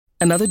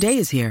Another day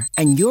is here,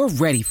 and you're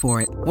ready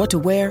for it. What to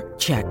wear?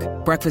 Check.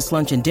 Breakfast,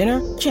 lunch, and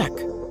dinner? Check.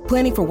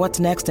 Planning for what's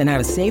next and how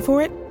to save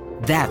for it?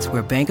 That's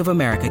where Bank of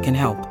America can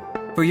help.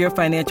 For your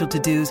financial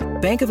to-dos,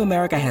 Bank of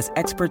America has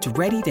experts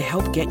ready to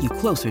help get you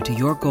closer to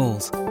your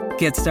goals.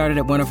 Get started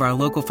at one of our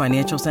local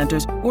financial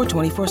centers or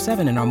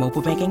 24/7 in our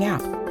mobile banking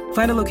app.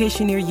 Find a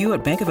location near you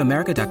at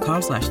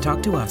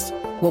bankofamerica.com/talktous.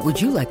 What would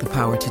you like the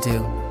power to do?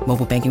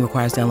 Mobile banking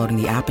requires downloading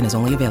the app and is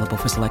only available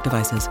for select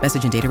devices.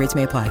 Message and data rates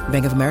may apply.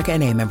 Bank of America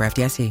N.A., member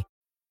FDIC.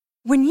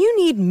 When you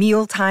need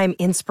mealtime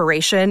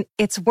inspiration,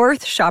 it's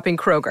worth shopping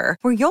Kroger,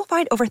 where you'll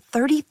find over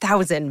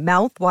 30,000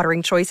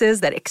 mouth-watering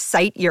choices that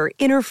excite your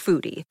inner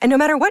foodie. And no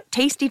matter what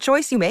tasty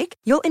choice you make,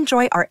 you'll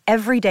enjoy our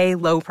everyday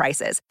low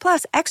prices,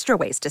 plus extra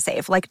ways to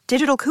save, like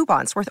digital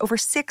coupons worth over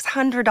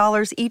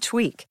 $600 each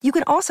week. You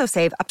can also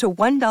save up to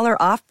 $1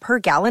 off per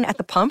gallon at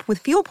the pump with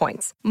fuel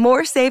points.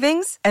 More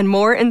savings and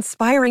more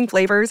inspiring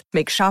flavors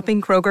make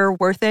shopping Kroger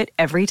worth it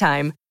every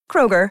time.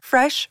 Kroger,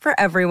 fresh for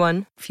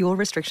everyone. Fuel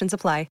restrictions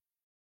apply.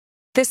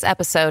 This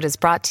episode is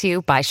brought to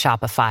you by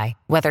Shopify.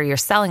 Whether you're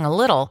selling a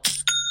little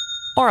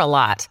or a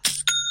lot,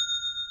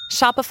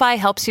 Shopify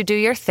helps you do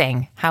your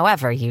thing,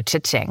 however you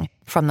cha-ching.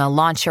 From the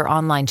launch your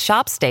online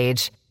shop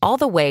stage, all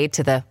the way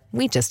to the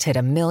we just hit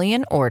 1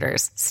 million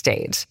orders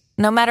stage.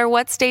 No matter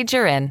what stage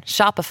you're in,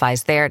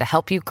 Shopify's there to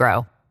help you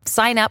grow.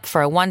 Sign up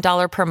for a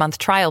 $1 per month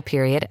trial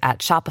period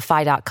at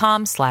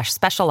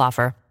shopify.com/special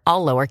offer,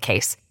 all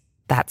lowercase.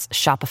 That's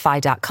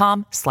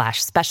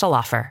shopify.com/special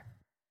offer.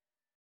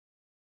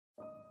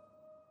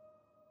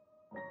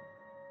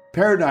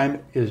 Paradigm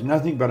is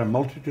nothing but a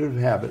multitude of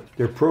habits.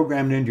 They're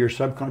programmed into your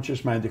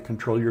subconscious mind to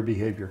control your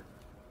behavior.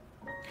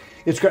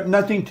 It's got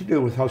nothing to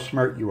do with how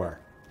smart you are.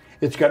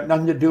 It's got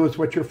nothing to do with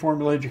what your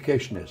formal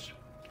education is.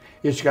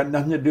 It's got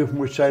nothing to do from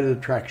which side of the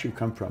tracks you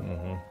come from.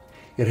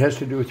 It has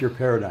to do with your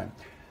paradigm.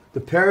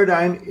 The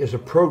paradigm is a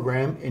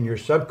program in your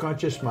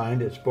subconscious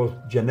mind. It's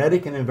both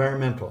genetic and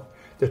environmental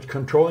that's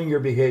controlling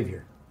your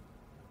behavior.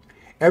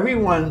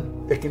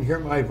 Everyone that can hear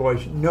my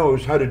voice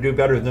knows how to do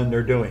better than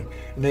they're doing.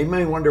 And they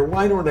may wonder,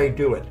 why don't I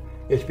do it?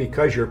 It's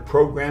because you're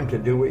programmed to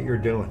do what you're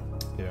doing.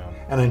 Yeah.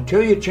 And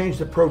until you change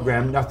the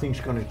program, nothing's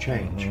going to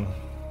change.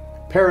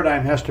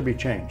 Paradigm has to be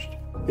changed.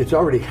 It's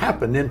already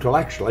happened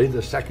intellectually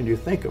the second you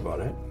think about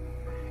it.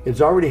 It's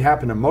already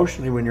happened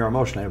emotionally when you're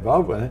emotionally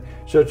involved with it.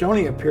 So it's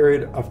only a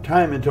period of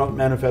time until it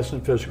manifests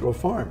in physical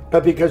form.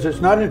 But because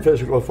it's not in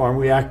physical form,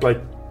 we act like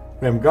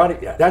we haven't got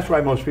it yet. That's why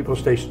most people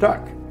stay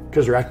stuck,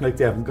 because they're acting like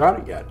they haven't got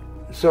it yet.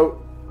 So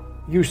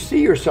you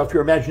see yourself,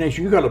 your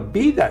imagination, you got to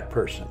be that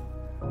person.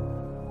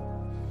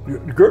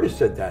 Goethe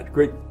said that,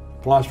 great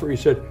philosopher. He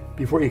said,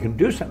 before you can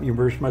do something, you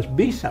first must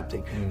be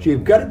something. So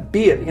you've got to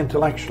be it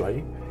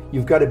intellectually.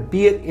 You've got to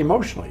be it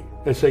emotionally.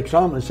 It's like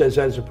Solomon says,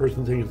 as a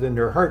person thinks in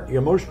their heart, the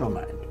emotional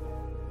mind.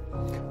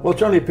 Well,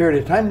 it's only a period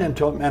of time then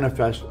until it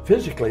manifests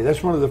physically.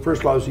 That's one of the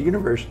first laws of the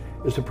universe,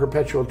 is the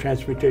perpetual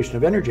transmutation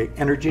of energy.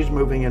 Energy is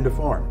moving into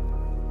form,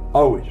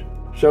 always.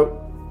 So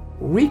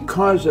we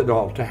cause it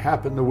all to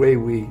happen the way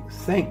we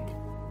think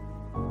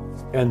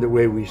and the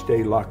way we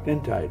stay locked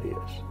into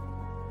ideas.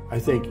 I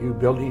think you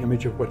build the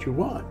image of what you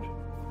want,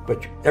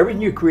 but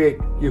everything you create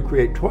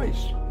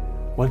twice.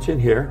 Once in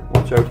here,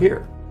 once out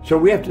here. So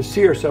we have to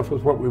see ourselves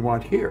with what we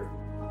want here.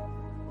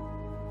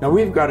 Now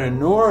we've got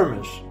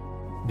enormous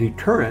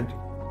deterrent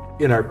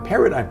in our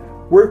paradigm.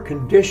 We're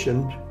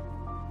conditioned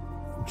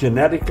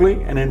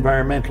genetically and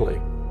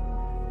environmentally,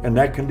 and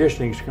that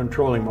conditioning is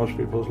controlling most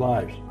people's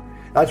lives.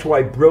 That's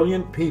why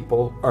brilliant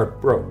people are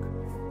broke.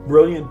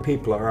 Brilliant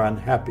people are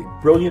unhappy.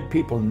 Brilliant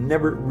people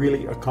never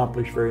really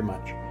accomplish very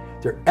much.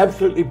 They're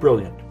absolutely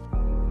brilliant,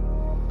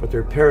 but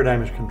their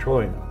paradigm is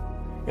controlling them.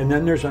 And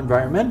then there's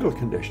environmental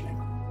conditioning.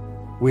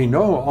 We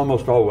know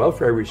almost all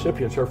welfare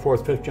recipients are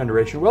 4th, 5th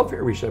generation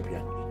welfare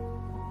recipients.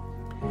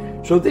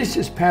 So this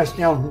is passed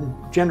down from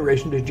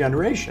generation to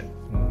generation.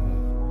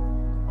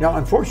 Now,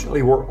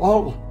 unfortunately, we're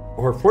all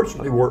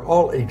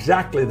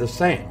exactly the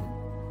same.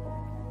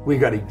 We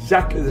got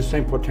exactly the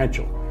same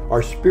potential.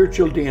 Our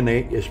spiritual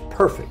DNA is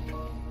perfect.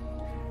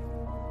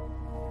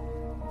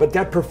 But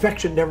that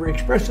perfection never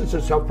expresses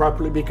itself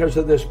properly because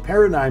of this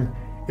paradigm.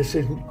 It's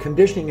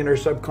conditioning in our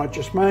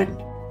subconscious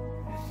mind.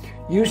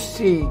 You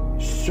see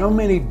so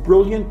many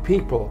brilliant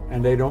people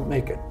and they don't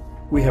make it.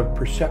 We have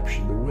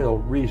perception, the will,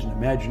 reason,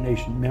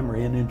 imagination,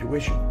 memory, and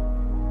intuition.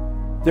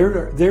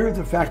 They're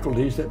the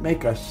faculties that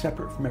make us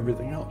separate from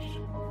everything else.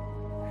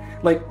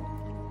 Like,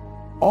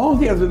 all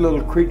the other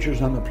little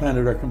creatures on the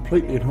planet are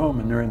completely at home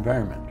in their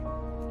environment.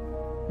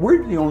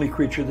 We're the only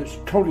creature that's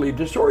totally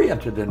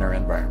disoriented in our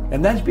environment.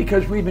 And that's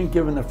because we've been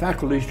given the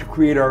faculties to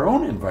create our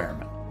own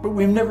environment. But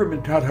we've never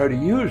been taught how to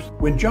use.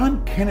 When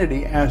John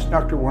Kennedy asked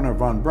Dr. Wernher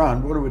von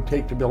Braun what it would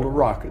take to build a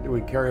rocket that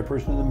would carry a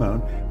person to the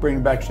moon, bring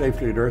him back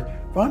safely to Earth,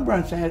 von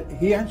Braun said,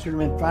 he answered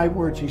him in 5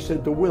 words. He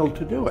said, the will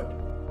to do it.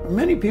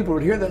 Many people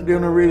would hear that and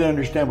don't really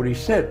understand what he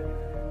said.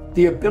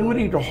 The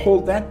ability to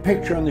hold that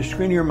picture on the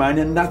screen of your mind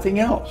and nothing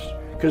else.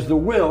 Because the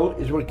will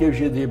is what gives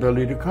you the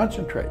ability to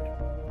concentrate.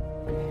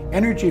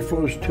 Energy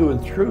flows to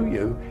and through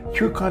you,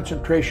 through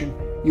concentration,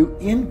 You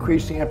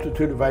increase the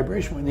amplitude of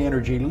vibration when the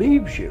energy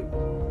leaves you.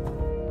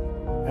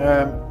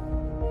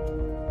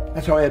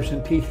 That's how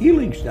absentee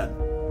healing's done,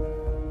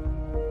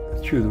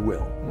 through the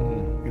will.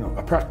 You know,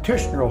 a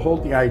practitioner will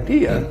hold the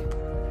idea,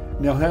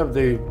 and they'll have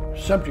the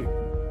subject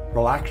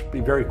relax, be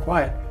very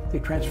quiet. They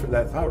transfer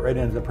that thought right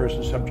into the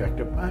person's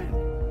subjective mind.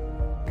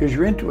 Because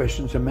your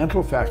intuition is a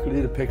mental faculty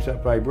that picks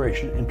up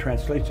vibration and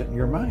translates it in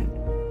your mind.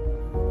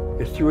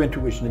 It's through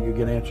intuition that you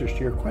get answers to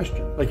your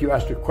question. Like you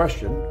asked a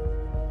question,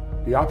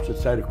 the opposite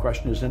side of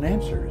question is an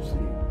answer. It's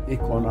the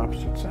equal and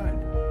opposite side.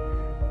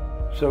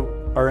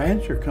 So our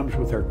answer comes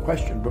with our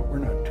question, but we're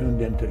not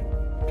tuned in to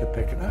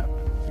pick it up.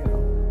 You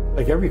know,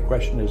 like every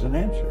question is an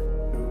answer.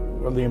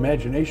 Well, the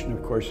imagination,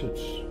 of course,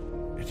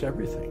 it's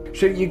everything.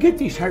 So you get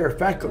these higher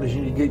faculties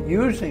and you get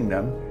using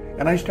them,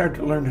 and I started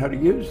to learn how to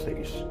use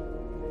these.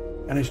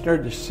 And I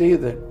started to see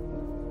that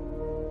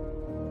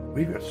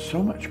we've got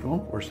so much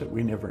going for us that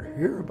we never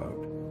hear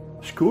about.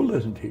 School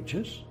doesn't teach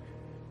us.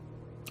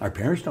 Our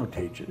parents don't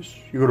teach us.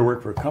 You go to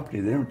work for a company,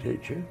 they don't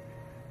teach you.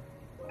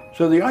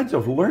 So the odds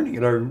of learning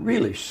it are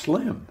really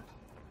slim,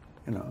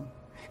 you know.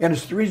 And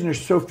it's the reason there's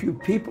so few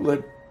people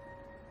that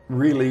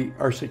really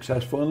are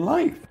successful in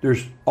life.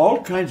 There's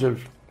all kinds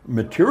of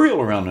material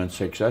around in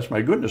success.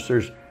 My goodness,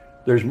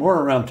 there's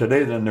more around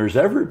today than there's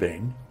ever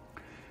been.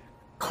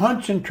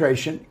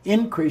 Concentration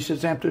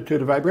increases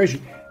amplitude of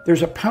vibration.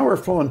 There's a power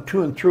flowing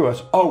to and through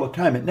us all the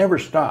time. It never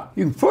stops.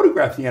 You can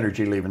photograph the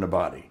energy leaving the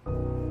body.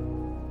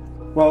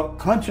 Well,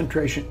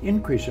 concentration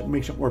increases it,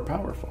 makes it more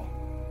powerful.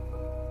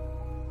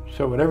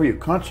 So whatever you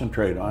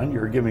concentrate on,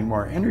 you're giving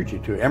more energy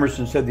to.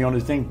 Emerson said the only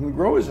thing that can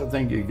grow is the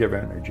thing you give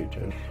energy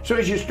to. So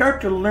as you start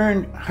to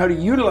learn how to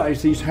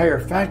utilize these higher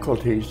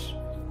faculties,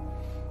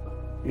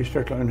 you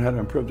start to learn how to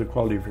improve the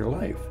quality of your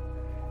life.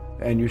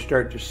 And you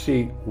start to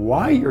see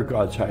why you're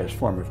God's highest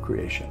form of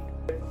creation.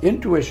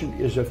 Intuition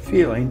is a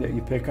feeling that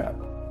you pick up.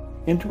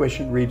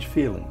 Intuition reads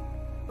feeling.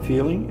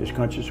 Feeling is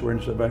conscious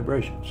awareness of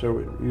vibration. So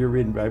you're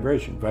reading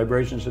vibration.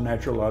 Vibration is a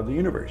natural law of the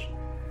universe.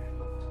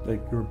 Like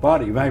your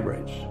body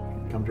vibrates.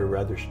 Come to a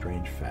rather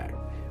strange fact.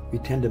 We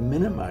tend to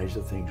minimize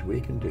the things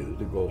we can do,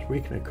 the goals we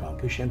can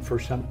accomplish, and for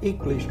some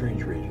equally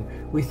strange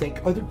reason, we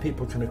think other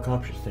people can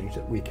accomplish things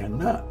that we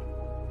cannot.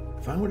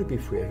 If I want to be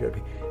free, I gotta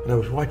be. And I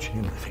was watching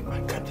him and I think, my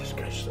God, this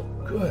guy's so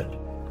good.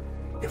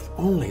 If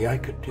only I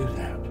could do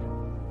that.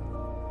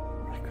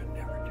 I could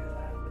never do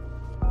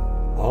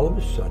that. All of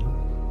a sudden,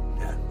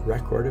 that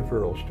record of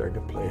Earl started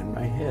to play in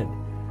my head.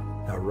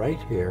 Now right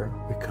here,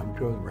 we come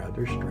to a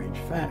rather strange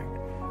fact.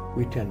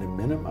 We tend to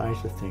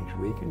minimize the things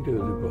we can do,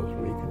 the goals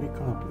we can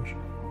accomplish.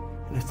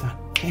 And I thought,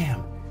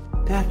 damn,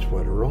 that's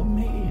what Earl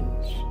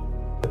means.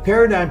 The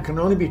paradigm can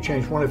only be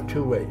changed one of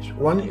two ways.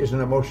 One is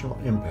an emotional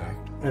impact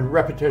and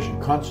repetition,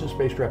 constant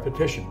spaced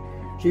repetition.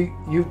 So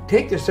you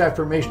take this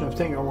affirmation of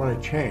thing I want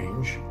to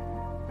change,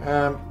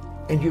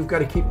 and you've got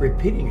to keep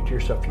repeating it to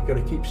yourself. You've got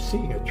to keep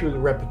seeing it through the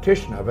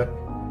repetition of it.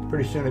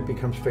 Pretty soon it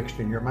becomes fixed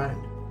in your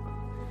mind.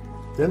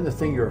 Then the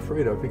thing you're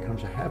afraid of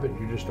becomes a habit.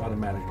 You just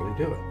automatically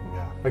do it.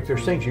 Yeah. Like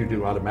there's things you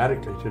do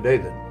automatically today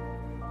that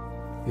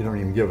you don't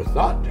even give a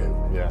thought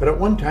to. Yeah. But at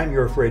one time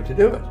you're afraid to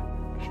do it.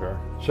 Sure.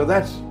 So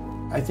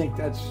I think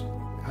that's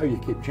how you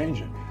keep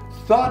changing.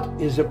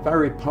 Thought is a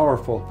very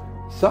powerful.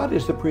 Thought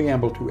is the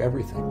preamble to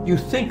everything. You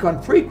think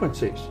on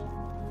frequencies.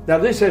 Now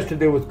this has to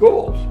do with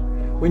goals.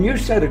 When you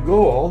set a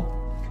goal,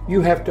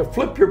 you have to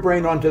flip your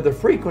brain onto the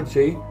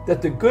frequency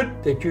that the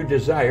good that you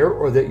desire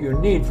or that you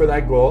need for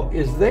that goal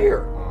is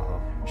there.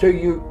 So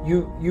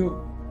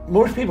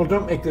most people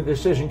don't make the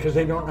decision because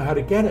they don't know how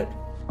to get it.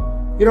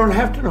 You don't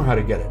have to know how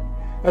to get it.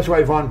 That's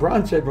why von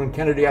Braun said when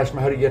Kennedy asked him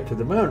how to get to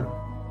the moon,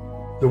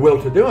 the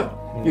will to do it.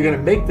 You're going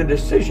to make the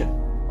decision.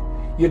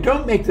 You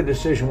don't make the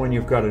decision when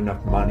you've got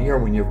enough money or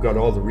when you've got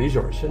all the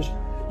resources.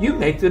 You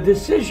make the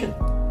decision.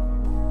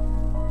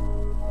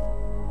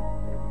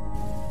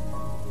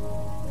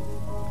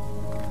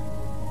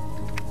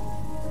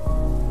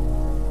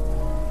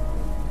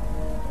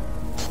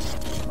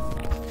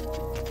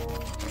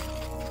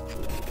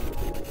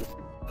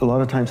 A lot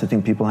of times I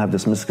think people have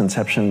this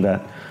misconception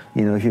that,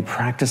 if you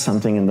practice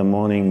something in the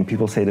morning,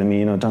 people say to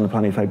me,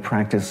 Dandapani, if I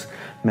practice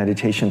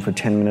meditation for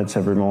 10 minutes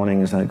every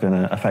morning, is that going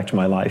to affect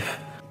my life?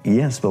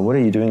 Yes, but what are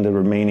you doing the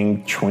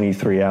remaining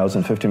 23 hours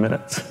and 50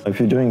 minutes? If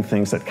you're doing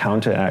things that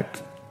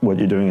counteract what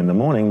you're doing in the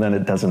morning, then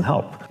it doesn't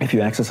help. If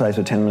you exercise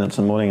for 10 minutes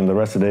in the morning and the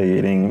rest of the day you're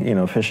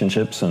eating, fish and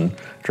chips and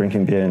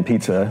drinking beer and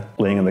pizza,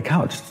 laying on the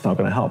couch, it's not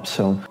going to help.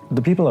 So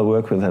the people I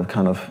work with have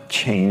kind of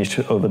changed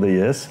over the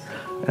years.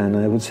 And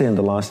I would say in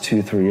the last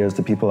 2-3 years,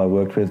 the people I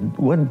worked with,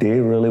 what they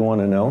really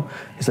want to know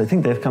is I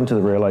think they've come to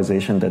the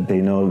realization that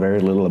they know very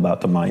little about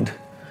the mind.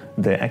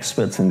 They're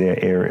experts in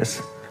their areas,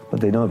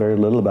 but they know very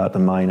little about the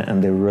mind,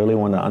 and they really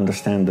want to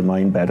understand the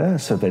mind better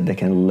so that they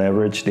can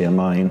leverage their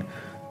mind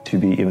to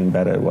be even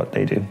better at what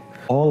they do.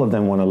 All of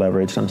them want to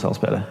leverage themselves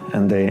better,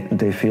 and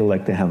they feel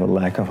like they have a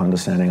lack of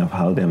understanding of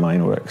how their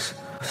mind works.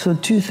 So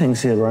 2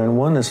 things here, Ryan.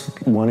 One is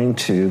wanting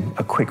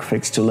a quick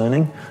fix to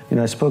learning.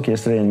 I spoke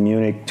yesterday in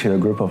Munich to a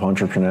group of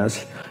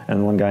entrepreneurs,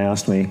 And one guy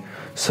asked me,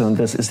 so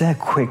is there a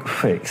quick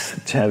fix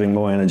to having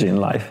more energy in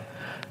life?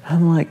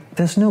 I'm like,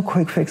 there's no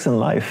quick fix in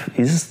life.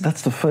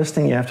 That's the first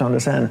thing you have to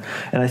understand.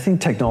 And I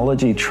think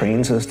technology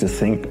trains us to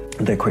think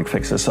they're quick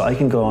fixes. So I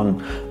can go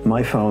on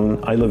my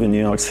phone. I live in New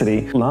York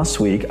City. Last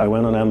week, I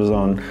went on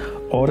Amazon,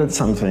 ordered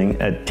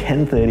something at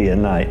 10:30 at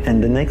night,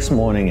 and the next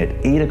morning at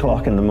 8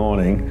 o'clock in the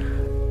morning,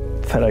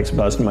 FedEx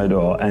buzzed my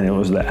door and it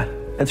was there.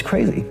 It's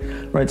crazy,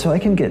 right? So I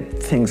can get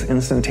things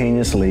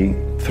instantaneously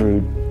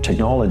through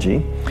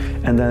technology.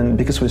 And then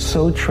because we're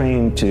so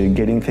trained to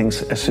getting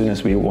things as soon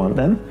as we want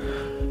them,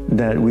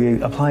 that we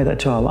apply that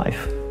to our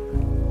life.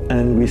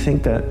 And we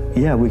think that,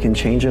 yeah, we can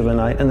change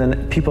overnight. And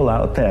then people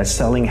out there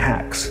selling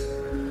hacks.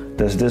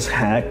 There's this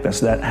hack,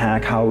 there's that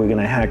hack. How are we going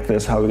to hack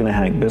this? How are we going to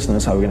hack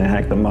business? How are we going to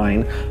hack the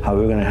mind? How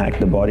are we going to hack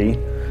the body?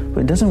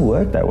 But it doesn't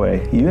work that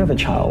way. You have a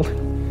child,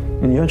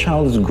 and your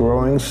child is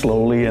growing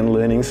slowly and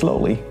learning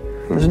slowly.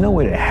 There's no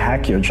way to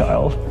hack your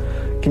child.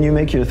 Can you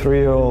make your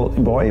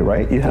 3-year-old boy,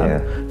 right? You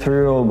have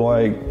 3-year-old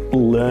boy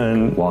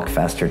learn... Walk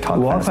faster,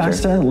 talk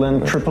faster.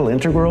 Learn triple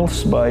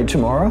integrals by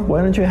tomorrow.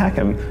 Why don't you hack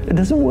him? It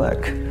doesn't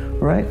work,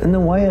 right? And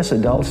then why as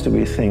adults do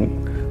we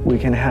think we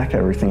can hack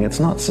everything? It's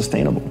not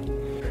sustainable.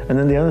 And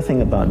then the other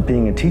thing about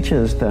being a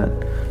teacher is that,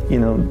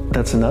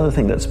 that's another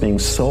thing that's being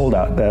sold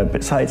out there.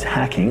 Besides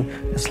hacking,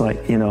 it's like,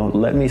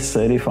 let me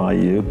certify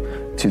you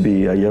to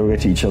be a yoga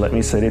teacher. Let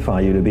me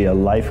certify you to be a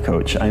life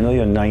coach. I know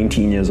you're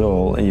 19 years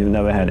old and you've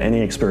never had any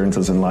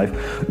experiences in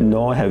life,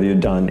 nor have you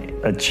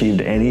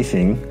achieved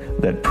anything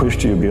that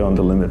pushed you beyond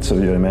the limits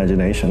of your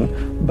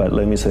imagination. But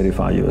let me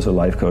certify you as a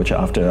life coach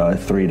after a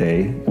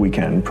 3-day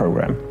weekend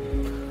program.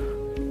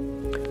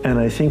 And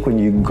I think when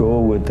you go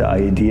with the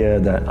idea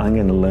that I'm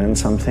going to learn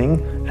something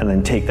and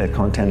then take that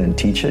content and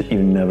teach it,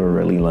 you never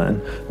really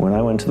learn. When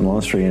I went to the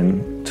monastery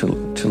and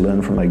to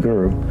learn from my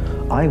guru,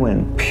 I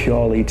went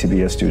purely to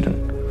be a student.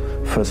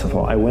 First of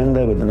all, I went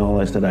there with the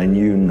knowledge that I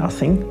knew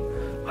nothing.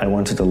 I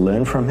wanted to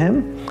learn from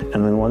him.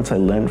 And then once I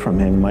learned from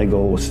him, my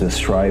goal was to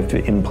strive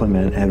to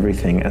implement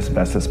everything as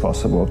best as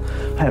possible.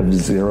 I have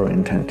zero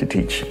intent to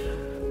teach,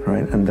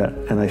 right?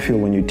 And I feel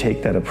when you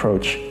take that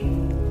approach,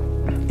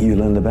 you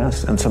learn the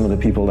best. And some of the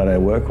people that I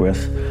work with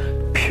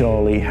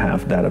purely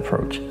have that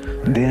approach.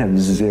 They have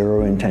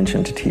zero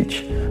intention to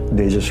teach.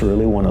 They just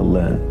really want to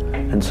learn.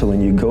 And so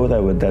when you go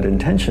there with that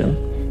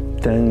intention,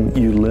 then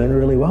you learn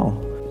really well.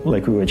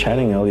 Like we were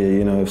chatting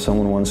earlier, if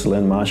someone wants to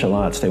learn martial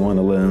arts, they want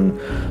to learn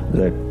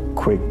the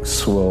quick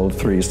swirl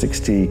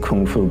 360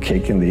 kung fu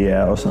kick in the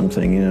air or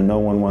something. No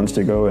one wants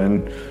to go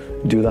and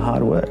do the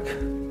hard work.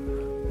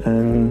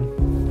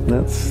 And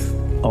that's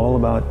all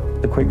about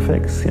the quick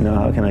fix.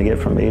 How can I get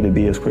from A to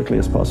B as quickly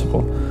as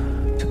possible?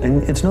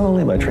 And it's not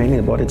only about training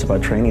the body, it's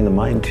about training the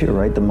mind too,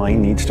 right? The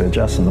mind needs to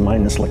adjust, and the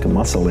mind is like a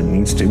muscle. It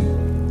needs to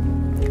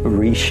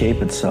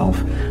reshape itself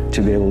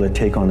to be able to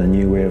take on a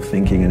new way of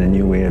thinking and a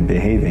new way of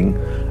behaving,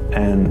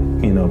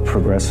 and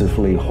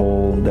progressively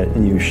hold that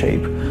new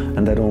shape.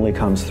 And that only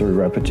comes through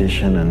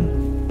repetition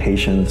and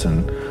patience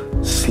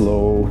and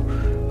slow,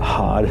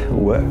 hard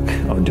work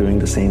of doing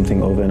the same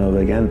thing over and over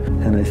again.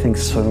 And I think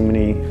so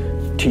many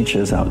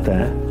teachers out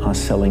there are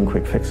selling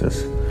quick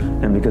fixes,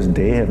 and because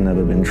they have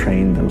never been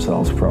trained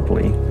themselves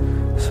properly,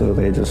 so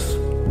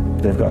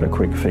they've got a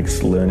quick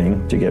fix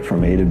learning to get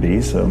from A to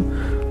B, so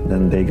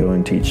then they go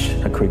and teach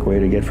a quick way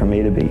to get from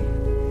A to B.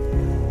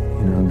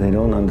 They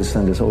don't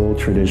understand this old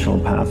traditional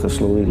path of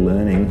slowly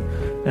learning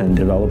and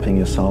developing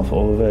yourself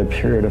over a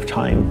period of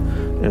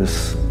time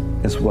is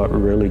what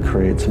really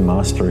creates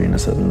mastery in a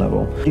certain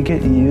level. You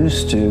get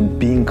used to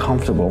being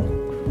comfortable.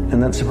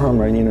 And that's the problem,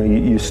 right?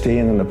 You stay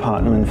in an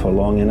apartment for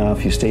long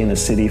enough, you stay in a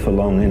city for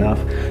long enough,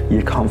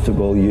 you're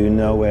comfortable, you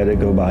know where to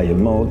go buy your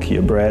milk,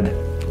 your bread,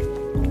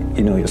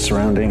 your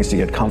surroundings,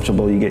 you get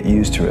comfortable, you get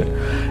used to it.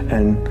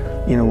 And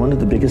one of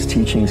the biggest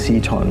teachings he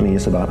taught me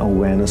is about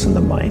awareness in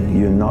the mind.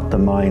 You're not the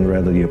mind,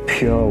 rather you're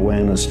pure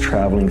awareness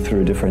traveling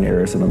through different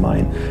areas of the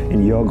mind.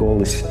 And your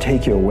goal is to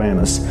take your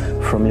awareness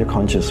from your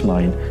conscious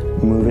mind,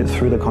 move it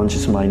through the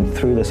conscious mind,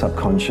 through the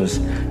subconscious,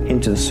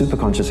 into the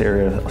superconscious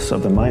areas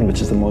of the mind,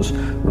 which is the most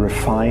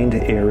refined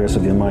areas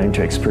of your mind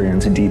to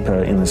experience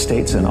deeper in the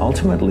states and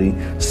ultimately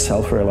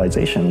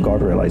self-realization,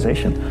 God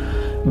realization.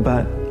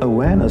 But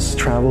awareness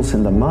travels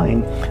in the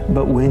mind,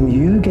 but when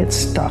you get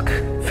stuck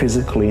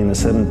physically in a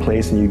certain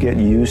place and you get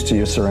used to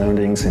your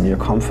surroundings and your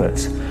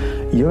comforts,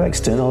 your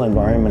external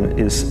environment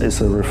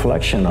is a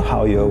reflection of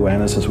how your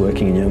awareness is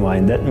working in your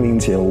mind. That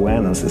means your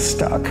awareness is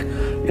stuck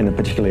in a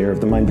particular area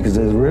of the mind because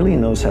there's really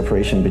no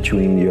separation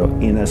between your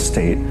inner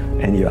state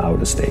and your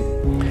outer state.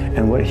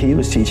 And what he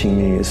was teaching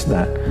me is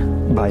that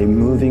by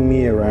moving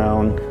me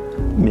around,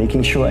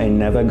 making sure I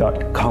never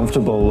got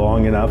comfortable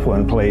long enough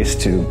one place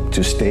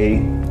to stay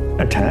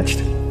attached,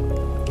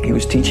 he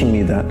was teaching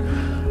me that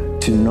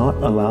to not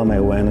allow my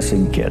awareness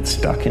to get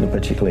stuck in a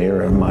particular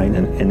area of mind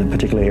and in a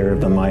particular area of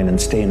the mind and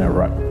stay in a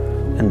rut,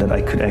 and that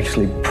I could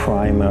actually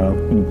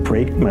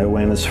break my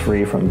awareness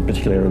free from a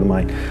particular area of the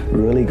mind,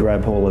 really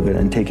grab hold of it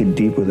and take it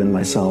deep within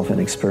myself and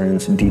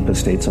experience deeper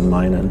states of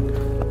mind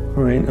and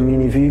right? I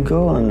mean, if you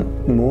go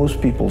on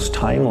most people's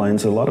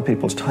timelines, a lot of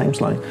people's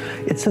timeline,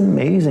 it's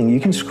amazing. You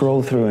can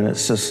scroll through and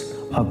it's just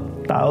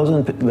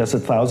there's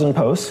 1,000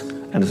 posts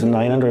and there's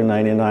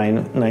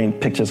 999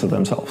 pictures of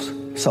themselves,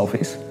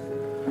 selfies.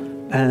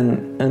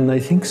 And I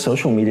think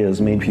social media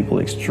has made people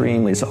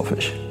extremely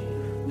selfish,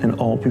 and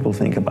all people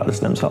think about is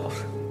themselves.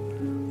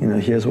 You know,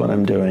 here's what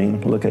I'm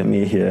doing, look at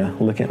me here,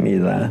 look at me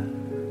there.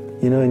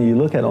 You know, and you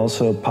look at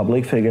also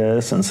public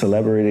figures and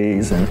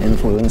celebrities and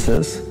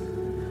influencers,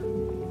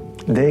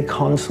 they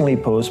constantly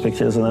post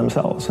pictures of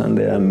themselves and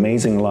their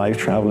amazing life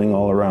traveling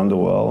all around the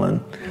world.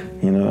 And,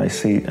 you know, I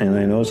see and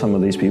I know some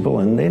of these people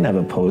and they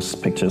never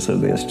post pictures of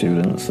their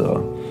students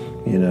or,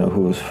 you know,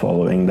 who's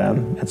following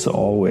them. It's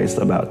always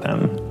about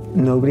them.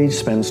 Nobody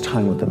spends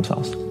time with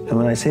themselves. And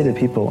when I say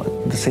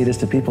this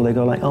to people, they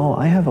go like, oh,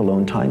 I have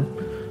alone time.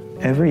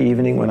 Every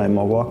evening when I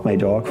walk my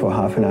dog for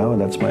half an hour,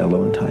 that's my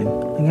alone time.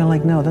 And you're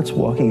like, no, that's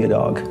walking a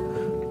dog.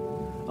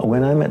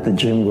 When I'm at the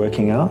gym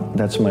working out,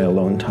 that's my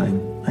alone time.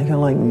 I go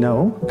like,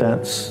 no,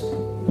 that's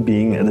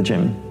being at the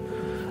gym.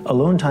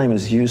 Alone time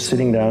is you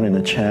sitting down in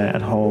a chair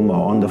at home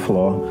or on the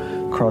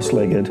floor,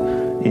 cross-legged,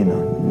 you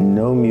know,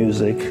 no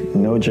music,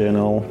 no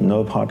journal,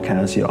 no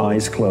podcast, your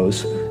eyes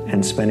closed,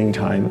 and spending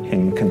time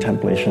in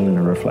contemplation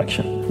and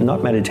reflection.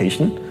 Not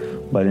meditation,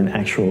 but in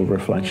actual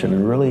reflection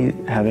and really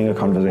having a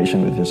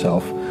conversation with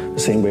yourself, the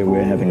same way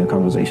we're having a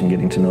conversation,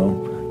 getting to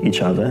know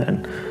each other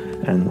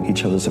and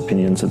each other's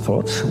opinions and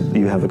thoughts.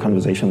 You have a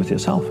conversation with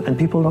yourself, and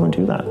people don't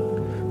do that,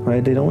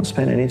 right? They don't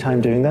spend any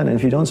time doing that, and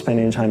if you don't spend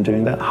any time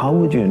doing that, how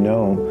would you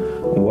know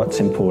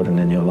what's important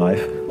in your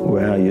life,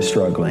 where are you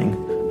struggling,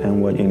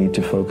 and what you need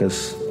to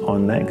focus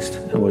on next,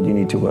 and what you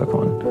need to work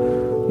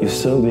on? You're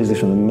so busy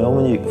from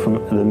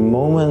the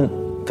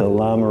moment the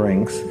alarm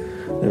rings,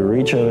 they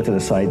reach over to the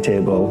side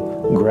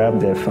table,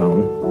 grab their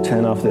phone,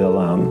 turn off the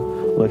alarm,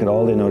 look at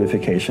all their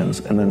notifications,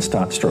 and then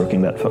start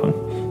stroking that phone.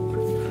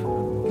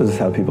 This is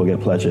how people get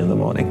pleasure in the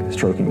morning,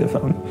 stroking their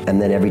phone.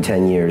 And then every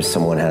 10 years,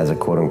 someone has a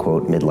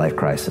quote-unquote midlife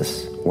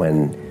crisis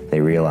when they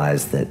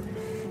realize that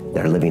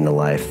they're living a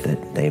life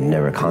that they've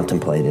never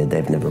contemplated,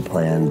 they've never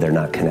planned, they're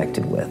not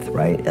connected with,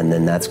 right? And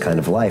then that's kind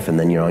of life. And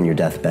then you're on your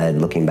deathbed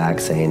looking back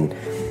saying,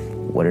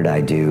 what did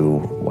I do?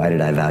 Why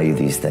did I value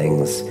these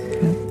things?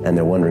 And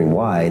they're wondering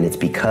why, and it's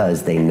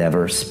because they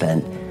never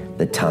spent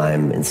the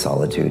time in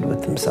solitude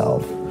with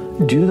themselves.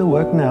 Do the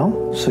work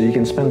now so you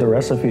can spend the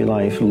rest of your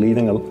life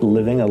living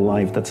a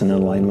life that's in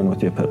alignment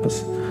with your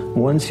purpose.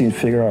 Once you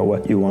figure out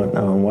what you want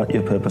now and what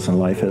your purpose in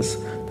life is,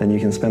 then you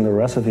can spend the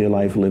rest of your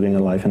life living a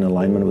life in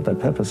alignment with that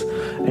purpose.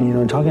 And you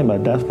know, talking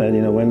about deathbed,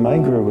 you know, when my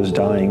guru was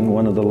dying,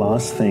 one of the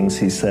last things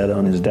he said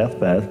on his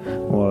deathbed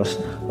was,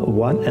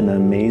 what an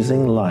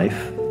amazing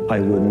life. I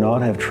would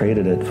not have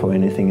traded it for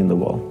anything in the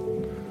world.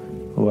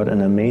 What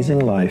an amazing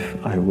life.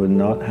 I would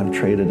not have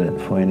traded it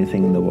for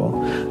anything in the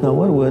world. Now,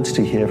 what words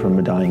to hear from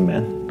a dying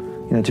man?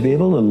 You know, to be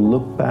able to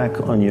look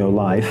back on your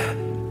life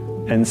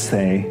and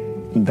say,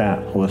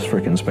 that was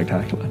freaking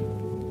spectacular.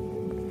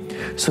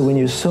 So when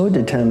you're so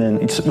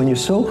determined, when you're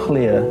so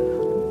clear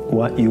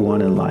what you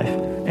want in life,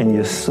 and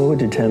you're so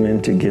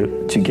determined to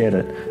get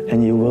it,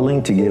 and you're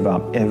willing to give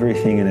up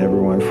everything and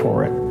everyone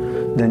for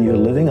it, then you're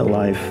living a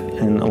life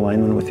in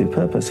alignment with your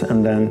purpose,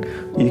 and then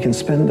you can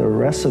spend the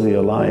rest of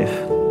your life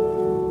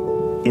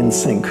in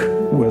sync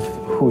with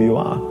who you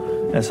are,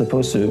 as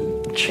opposed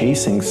to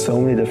chasing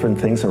so many different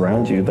things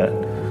around you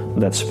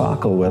that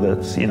sparkle, whether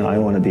it's, you know, I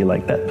want to be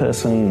like that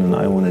person, and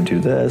I want to do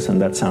this,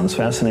 and that sounds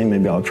fascinating,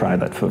 maybe I'll try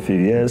that for a few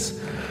years.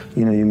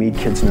 You know, you meet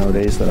kids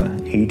nowadays that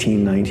are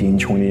 18, 19,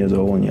 20 years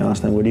old, and you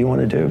ask them, what do you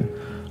want to do?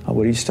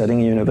 What are you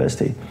studying at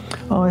university?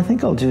 Oh, I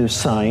think I'll do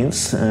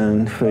science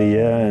and for a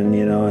year, and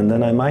you know, and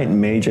then I might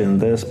major in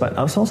this, but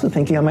I was also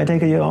thinking I might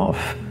take a year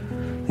off,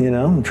 you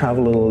know,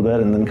 travel a little bit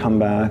and then come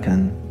back,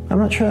 and I'm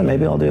not sure,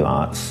 maybe I'll do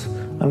arts.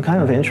 I'm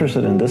kind of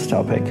interested in this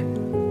topic.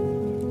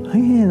 How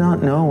do you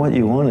not know what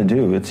you want to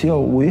do?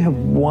 We have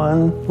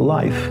one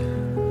life.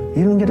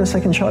 You don't get a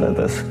second shot at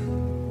this.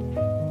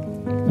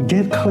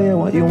 Get clear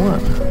what you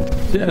want.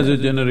 As a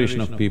generation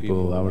of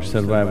people, our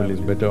survival is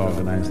better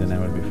organized than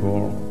ever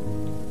before.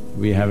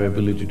 We have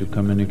ability to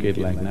communicate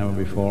like never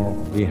before.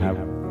 We have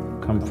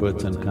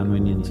comforts and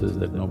conveniences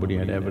that nobody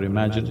had ever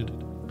imagined,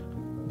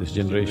 this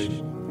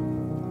generation.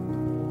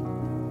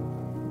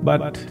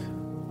 But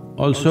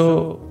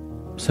also,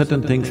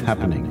 certain things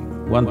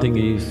happening. One thing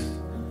is,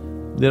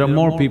 there are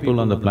more people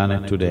on the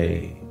planet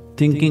today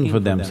thinking for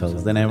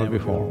themselves than ever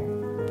before.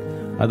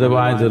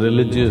 Otherwise, a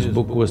religious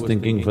book was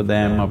thinking for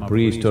them, a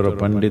priest or a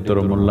pandit or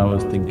a mullah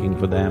was thinking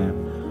for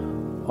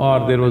them,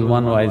 or there was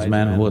one wise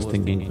man who was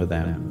thinking for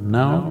them.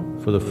 Now,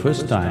 for the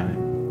first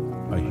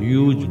time, a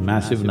huge,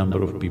 massive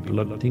number of people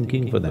are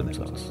thinking for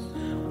themselves.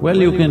 Well,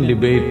 you can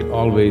debate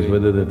always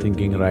whether they're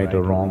thinking right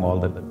or wrong, all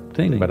that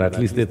thing, but at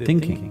least they're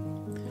thinking.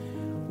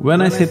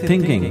 When I say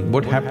thinking,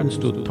 what happens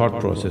to thought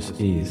process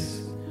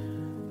is,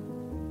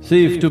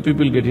 see, if two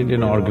people get into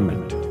an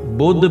argument,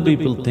 both the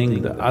people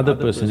think the other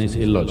person is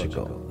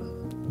illogical.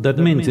 That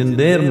means in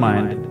their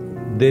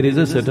mind, there is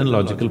a certain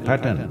logical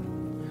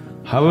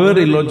pattern.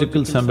 However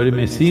illogical somebody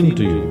may seem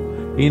to you,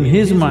 In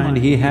his mind,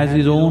 he has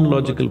his own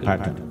logical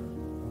pattern.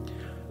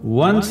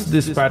 Once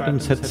this pattern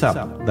sets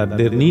up that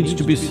there needs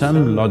to be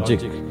some logic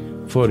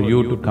for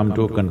you to come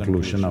to a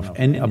conclusion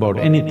about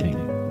anything,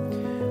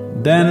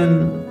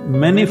 then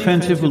many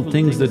fanciful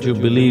things that you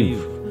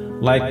believe,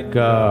 like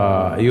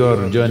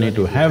your journey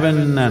to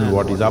heaven and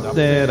what is up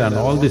there and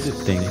all these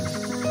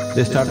things,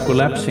 they start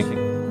collapsing.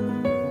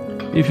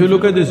 If you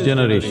look at this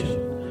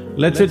generation,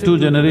 let's say 2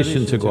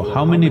 generations ago,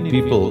 how many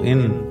people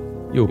in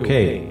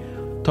UK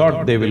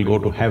thought they will go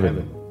to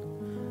heaven?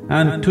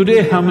 And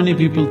today, how many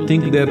people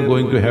think they're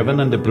going to heaven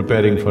and they're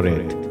preparing for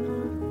it?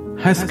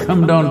 Has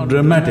come down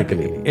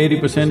dramatically.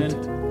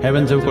 80%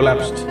 heavens have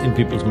collapsed in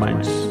people's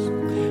minds.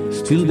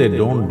 Still they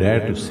don't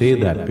dare to say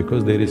that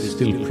because there is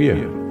still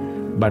fear.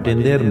 But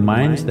in their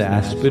minds, the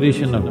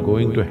aspiration of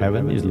going to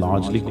heaven is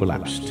largely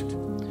collapsed.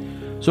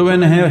 So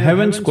when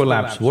heavens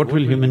collapse, what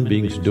will human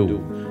beings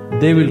do?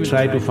 They will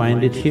try to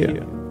find it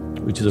here,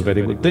 which is a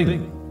very good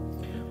thing.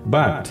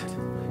 But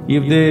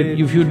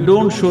if you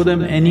don't show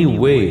them any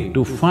way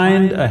to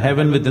find a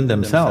heaven within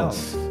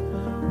themselves,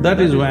 that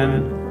is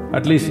when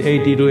at least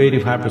 80 to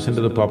 85%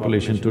 of the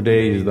population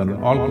today is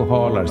on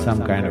alcohol or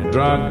some kind of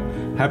drug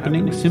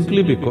happening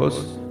simply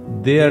because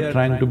they are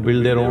trying to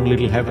build their own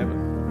little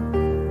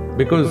heaven.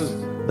 Because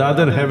the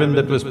other heaven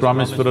that was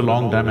promised for a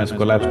long time has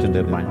collapsed in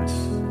their minds.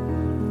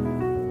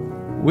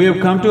 We have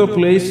come to a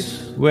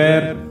place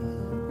where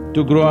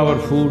to grow our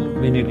food,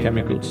 we need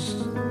chemicals.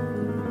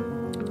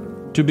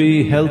 To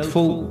be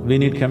healthful, we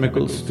need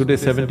chemicals. Today,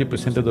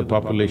 70% of the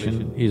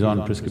population is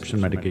on prescription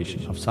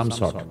medication of some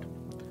sort.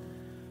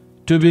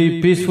 To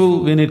be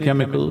peaceful, we need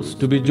chemicals.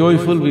 To be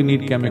joyful, we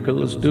need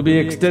chemicals. To be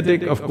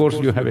ecstatic, of course,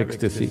 you have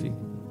ecstasy.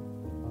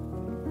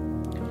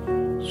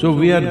 So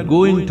we are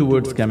going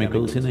towards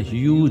chemicals in a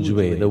huge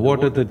way. The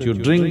water that you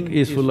drink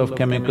is full of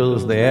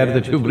chemicals, the air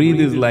that you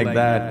breathe is like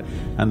that,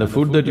 and the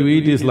food that you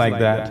eat is like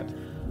that.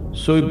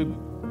 So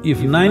if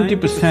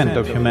 90%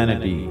 of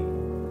humanity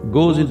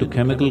goes into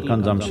chemical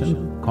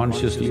consumption,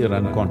 consciously or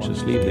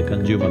unconsciously, if they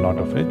consume a lot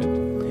of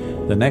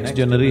it, the next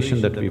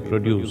generation that we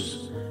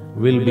produce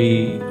will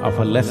be of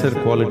a lesser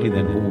quality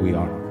than who we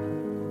are.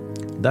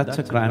 That's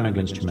a crime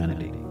against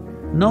humanity.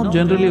 Now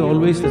generally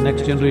always the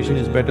next generation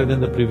is better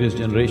than the previous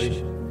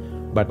generation.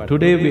 But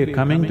today we are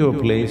coming to a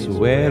place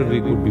where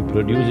we could be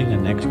producing a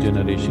next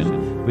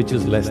generation which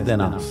is less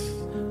than us.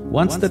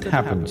 Once that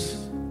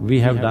happens, we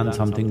have done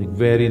something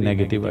very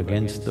negative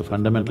against the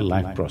fundamental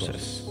life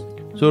process.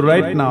 So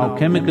right now,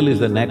 chemical is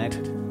the net,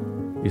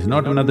 it's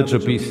not another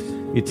trapeze,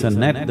 it's a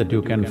net that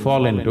you can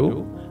fall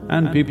into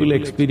and people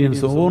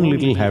experience their own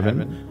little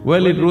heaven.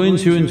 Well, it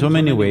ruins you in so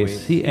many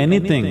ways. See,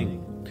 anything…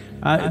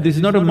 this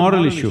is not a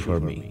moral issue for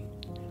me.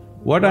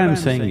 What I am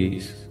saying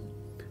is,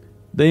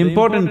 the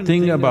important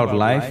thing about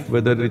life,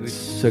 whether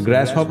it's a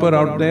grasshopper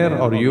out there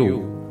or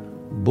you,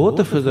 both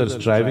of us are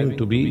striving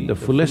to be the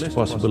fullest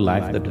possible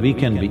life that we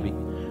can be.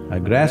 A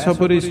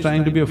grasshopper is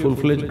trying to be a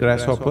full-fledged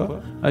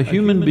grasshopper, a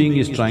human being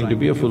is trying to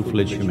be a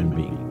full-fledged human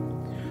being.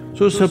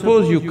 So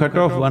suppose you cut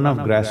off one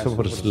of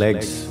grasshopper's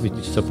legs which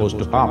is supposed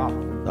to hop,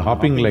 the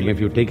hopping leg, if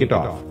you take it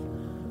off,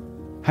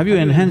 have you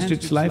enhanced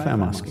its life,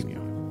 I'm asking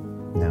you?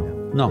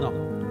 No.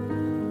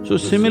 So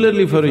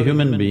similarly for a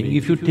human being,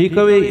 if you take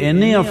away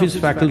any of his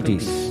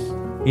faculties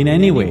in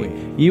any way,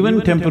 even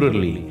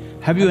temporarily,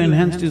 have you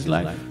enhanced his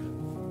life?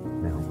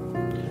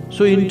 No.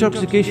 So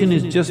intoxication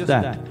is just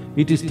that.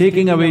 It is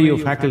taking away your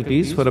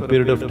faculties for a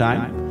period of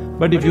time,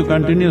 but if you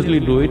continuously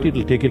do it,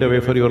 it'll take it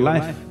away for your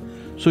life.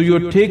 So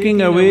you're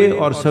taking away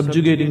or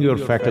subjugating your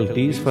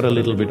faculties for a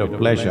little bit of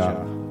pleasure,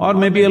 or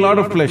maybe a lot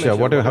of pleasure,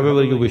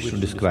 however you wish to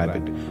describe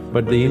it.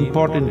 But the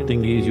important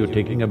thing is you're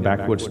taking a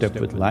backward step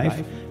with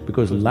life,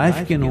 because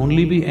life can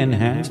only be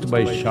enhanced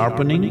by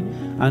sharpening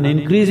and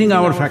increasing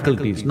our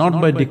faculties, not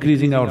by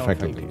decreasing our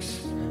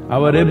faculties.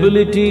 Our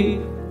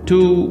ability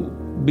to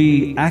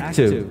be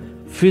active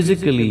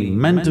physically,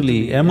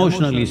 mentally,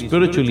 emotionally,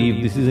 spiritually,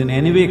 if this is in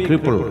any way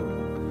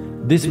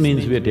crippled, this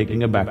means we are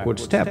taking a backward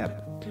step.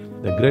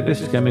 The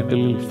greatest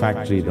chemical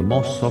factory, the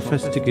most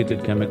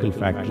sophisticated chemical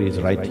factory is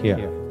right here.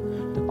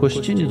 The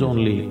question is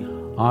only,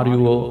 are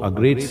you a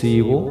great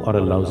CEO or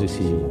a lousy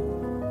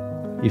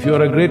CEO? If you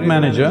are a great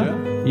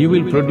manager, you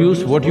will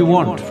produce what you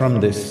want from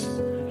this.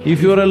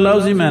 If you are a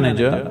lousy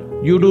manager,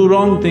 you do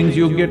wrong things,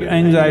 you get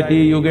anxiety,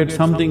 you get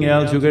something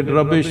else, you get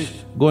rubbish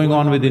going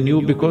on within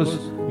you because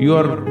you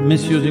are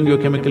misusing your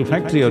chemical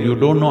factory or you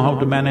don't know how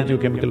to manage your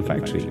chemical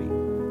factory.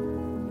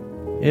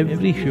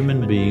 Every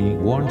human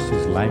being wants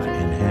his life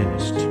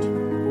enhanced.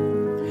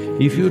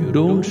 If you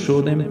don't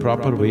show them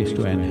proper ways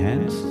to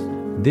enhance,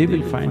 they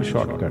will find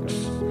shortcuts.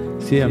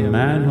 See, a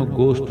man who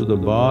goes to the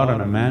bar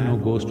and a man who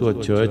goes to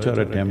a church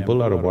or a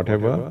temple or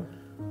whatever,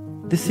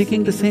 they're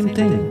seeking the same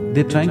thing,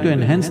 they're trying to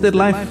enhance their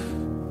life,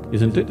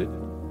 isn't it?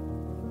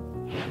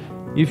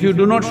 If you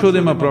do not show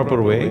them a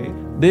proper way,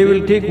 they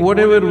will take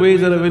whatever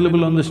ways are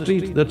available on the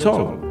street, that's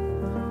all.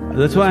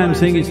 That's why I'm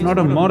saying it's not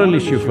a moral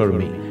issue for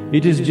me.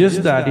 It is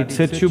just that it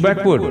sets you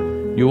backward.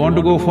 You want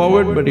to go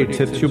forward, but it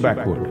sets you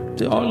backward.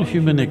 See, all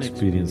human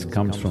experience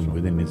comes from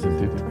within,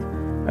 isn't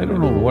it? I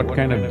don't know what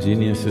kind of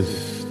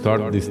geniuses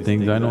thought these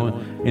things. I know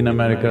in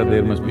America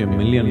there must be 1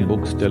 million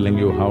books telling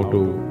you how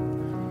to,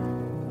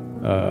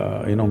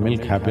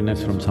 milk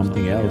happiness from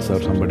something else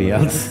or somebody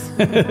else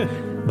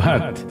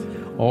but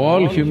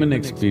all human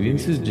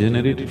experience is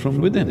generated from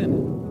within.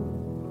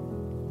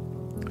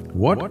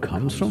 What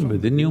comes from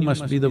within you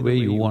must be the way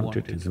you want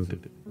it, isn't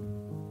it?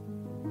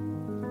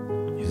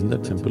 Isn't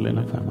that simple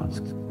enough, I'm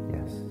asking?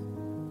 Yes.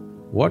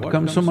 What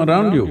comes from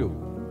around you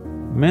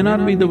may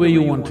not be the way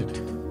you want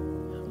it,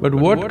 but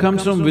what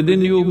comes from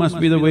within you must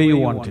be the way you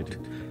want it.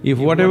 If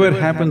whatever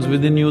happens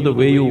within you the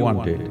way you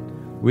want it,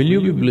 will you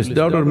be blissed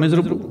out or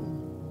miserable?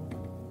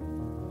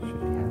 Should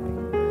be happy.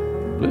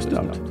 Blissed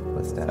out.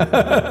 Blissed out.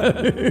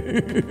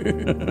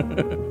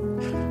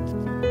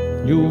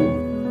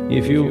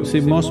 If you…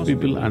 see, most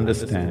people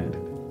understand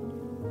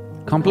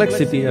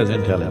complexity as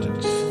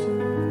intelligence.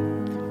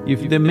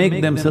 If they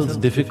make themselves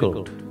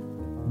difficult,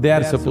 they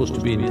are supposed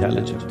to be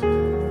intelligent.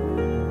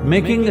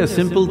 Making a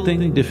simple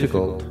thing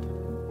difficult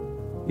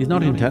is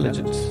not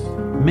intelligence.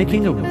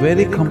 Making a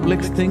very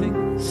complex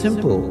thing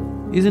simple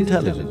is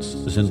intelligence,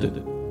 isn't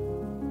it?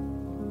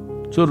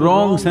 So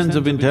wrong sense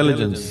of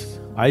intelligence,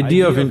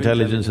 idea of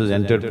intelligence has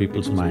entered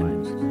people's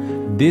minds.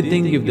 They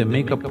think if they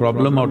make a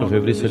problem out of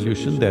every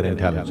solution, they're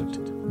intelligent.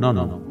 No,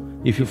 no, no.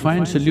 If you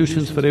find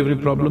solutions for every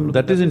problem,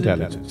 that is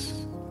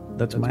intelligence.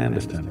 That's my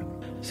understanding.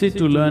 See,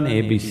 to learn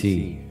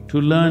ABC, to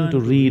learn to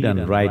read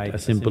and write a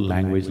simple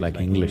language like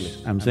English,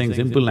 I'm saying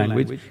simple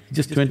language,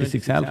 just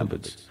 26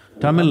 alphabets.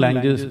 Tamil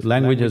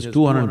language has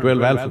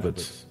 212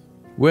 alphabets,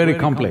 very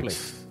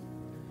complex.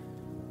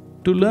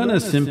 To learn a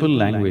simple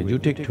language, you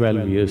take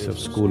 12 years of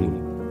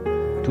schooling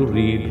to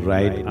read,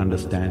 write,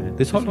 understand.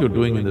 This is all you're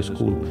doing in the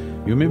school.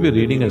 You may be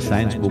reading a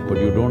science book, but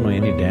you don't know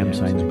any damn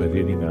science by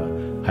reading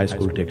a high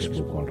school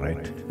textbook, all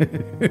right?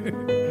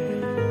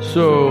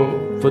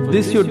 So, for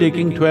this you're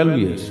taking 12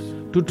 years.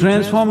 To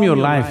transform your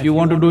life, you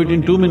want to do it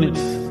in 2 minutes.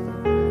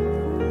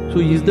 So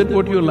is that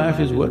what your life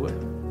is worth?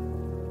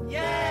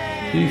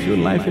 So if your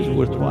life is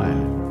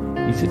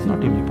worthwhile, is it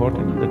not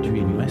important that you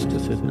invest a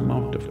certain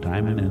amount of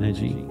time and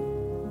energy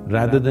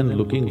rather than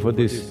looking for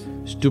this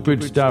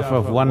stupid stuff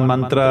of one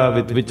mantra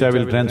with which I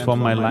will transform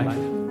my life?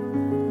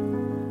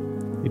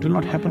 It will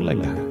not happen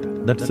like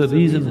that. That's the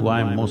reason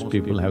why most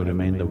people have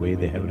remained the way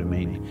they have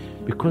remained,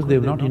 because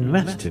they've not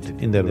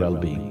invested in their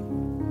well-being.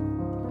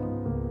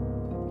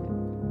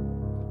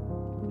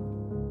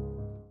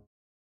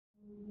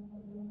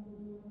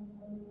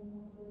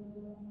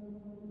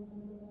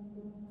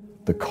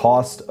 The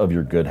cost of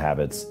your good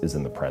habits is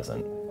in the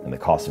present, and the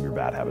cost of your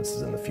bad habits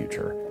is in the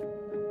future.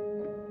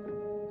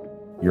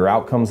 Your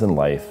outcomes in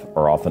life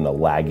are often a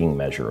lagging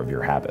measure of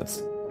your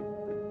habits.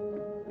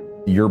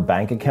 Your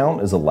bank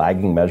account is a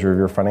lagging measure of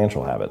your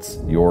financial habits.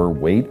 Your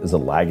weight is a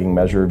lagging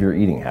measure of your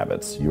eating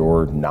habits.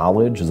 Your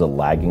knowledge is a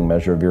lagging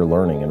measure of your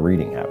learning and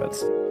reading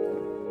habits.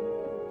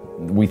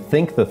 We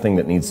think the thing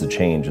that needs to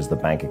change is the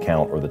bank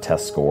account or the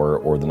test score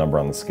or the number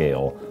on the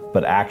scale,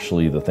 but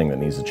actually the thing that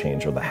needs to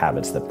change are the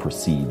habits that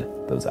precede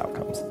those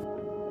outcomes.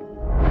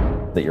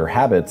 That your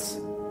habits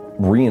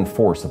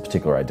reinforce a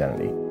particular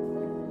identity.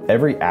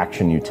 Every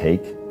action you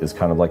take is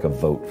kind of like a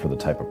vote for the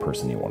type of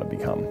person you want to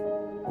become.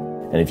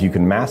 And if you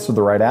can master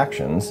the right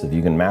actions, if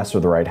you can master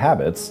the right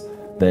habits,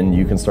 then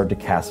you can start to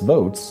cast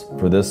votes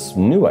for this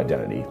new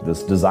identity,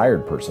 this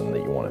desired person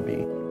that you want to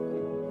be.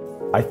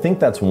 I think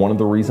that's one of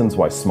the reasons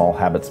why small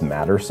habits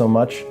matter so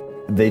much.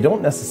 They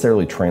don't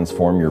necessarily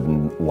transform your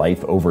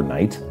life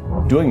overnight.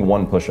 Doing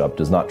one push-up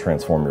does not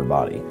transform your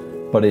body,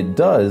 but it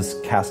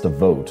does cast a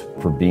vote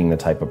for being the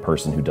type of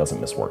person who doesn't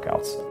miss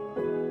workouts.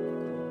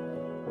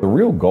 The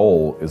real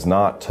goal is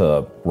not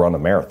to run a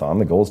marathon,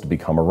 the goal is to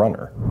become a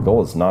runner. The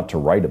goal is not to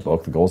write a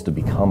book, the goal is to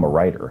become a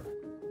writer.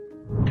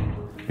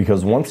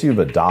 Because once you've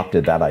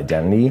adopted that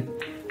identity,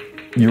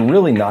 you're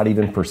really not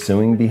even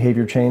pursuing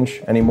behavior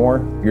change anymore.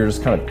 You're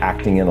just kind of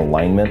acting in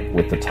alignment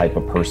with the type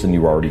of person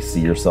you already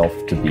see yourself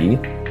to be.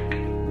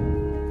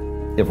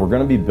 If we're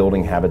going to be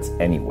building habits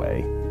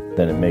anyway,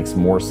 then it makes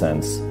more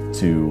sense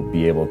to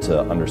be able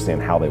to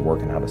understand how they work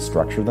and how to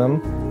structure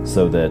them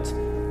so that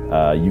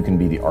you can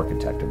be the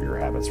architect of your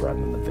habits rather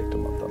than the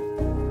victim of them.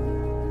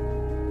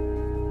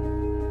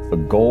 A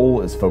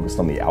goal is focused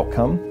on the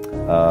outcome.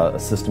 A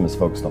system is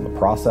focused on the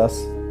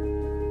process.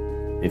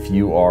 If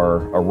you are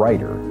a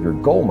writer, your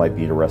goal might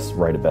be to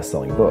write a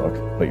best-selling book,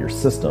 but your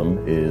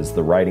system is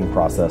the writing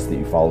process that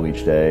you follow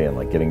each day and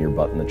like getting your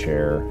butt in the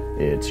chair.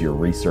 It's your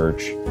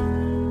research.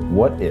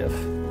 What if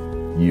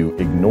you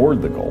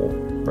ignored the goal,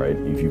 right?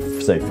 If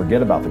you say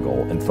forget about the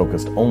goal and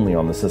focused only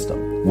on the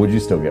system, would you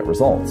still get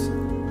results?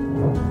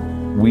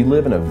 We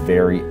live in a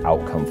very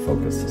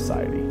outcome-focused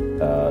society.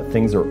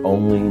 Things are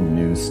only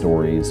news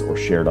stories or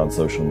shared on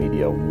social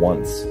media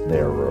once they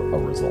are a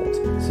result.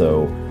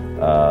 So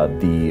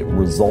the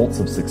results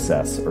of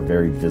success are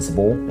very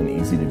visible and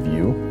easy to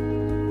view.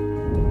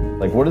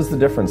 Like, what is the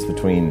difference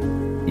between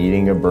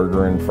eating a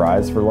burger and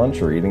fries for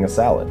lunch or eating a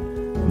salad?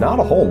 Not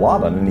a whole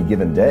lot on any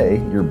given day.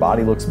 Your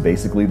body looks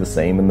basically the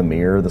same in the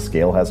mirror. The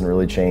scale hasn't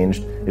really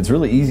changed. It's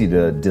really easy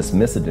to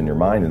dismiss it in your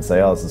mind and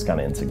say, oh, this is kind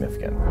of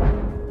insignificant.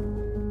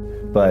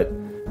 But,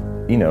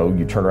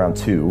 you turn around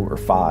 2 or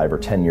 5 or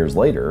 10 years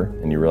later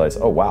and you realize,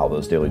 oh wow,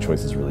 those daily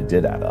choices really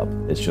did add up.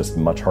 It's just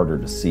much harder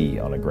to see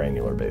on a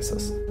granular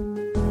basis.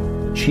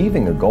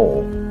 Achieving a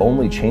goal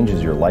only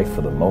changes your life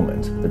for the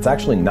moment. It's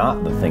actually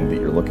not the thing that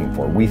you're looking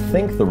for. We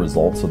think the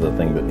results are the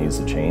thing that needs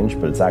to change,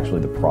 but it's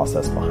actually the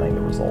process behind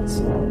the results.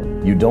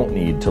 You don't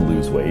need to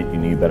lose weight, you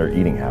need better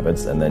eating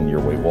habits, and then your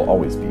weight will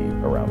always be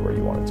around where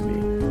you want it to be.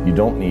 You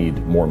don't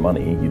need more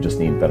money, you just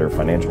need better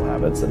financial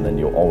habits, and then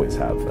you'll always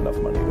have enough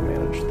money to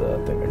manage the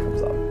thing that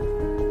comes up.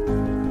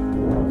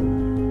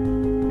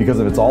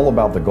 Because if it's all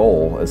about the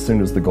goal, as soon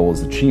as the goal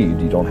is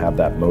achieved, you don't have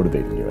that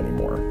motivating you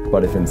anymore.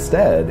 But if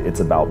instead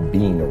it's about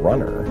being a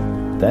runner,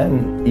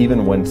 then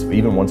even once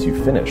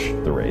you finish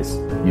the race,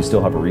 you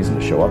still have a reason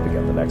to show up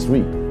again the next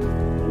week.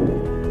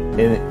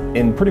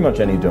 In pretty much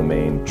any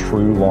domain,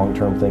 true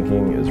long-term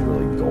thinking is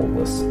really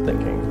goalless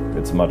thinking.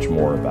 It's much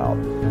more about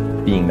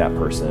being that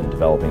person,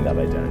 developing that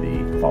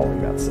identity,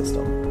 following that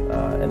system,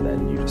 and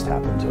then you just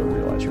happen to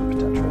realize your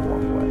potential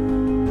along the way.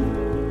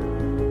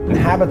 And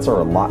habits are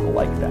a lot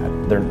like that.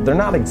 They're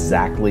not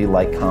exactly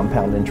like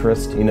compound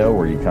interest,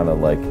 where you kind of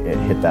like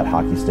hit that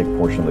hockey stick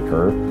portion of the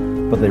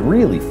curve, but they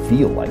really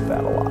feel like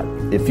that a lot.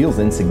 It feels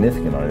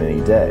insignificant on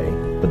any day,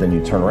 but then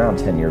you turn around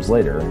 10 years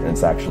later and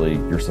it's actually,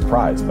 you're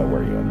surprised by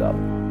where you end up.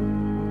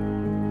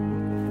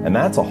 And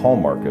that's a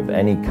hallmark of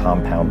any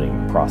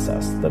compounding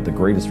process, that the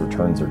greatest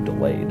returns are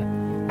delayed.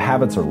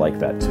 Habits are like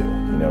that too.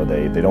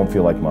 They don't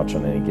feel like much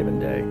on any given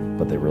day,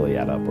 but they really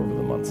add up over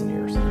the months and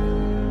years.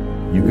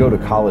 You go to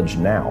college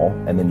now,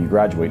 and then you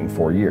graduate in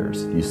 4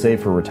 years. You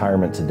save for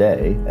retirement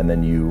today, and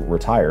then you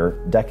retire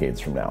decades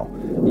from now.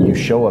 You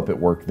show up at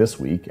work this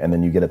week, and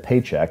then you get a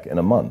paycheck in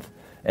a month.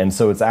 And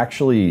so it's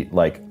actually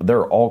like, there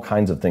are all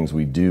kinds of things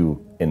we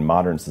do in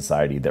modern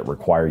society that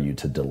require you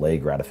to delay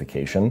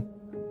gratification.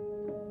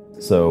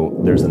 So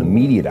there's an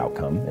immediate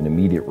outcome, an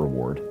immediate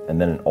reward, and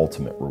then an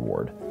ultimate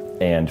reward.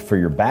 And for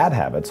your bad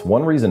habits,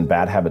 one reason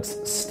bad habits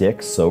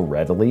stick so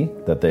readily,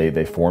 that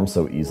they form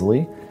so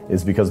easily,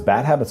 is because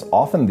bad habits,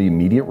 often the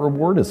immediate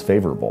reward is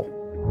favorable.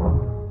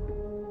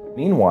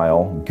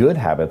 Meanwhile, good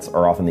habits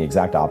are often the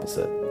exact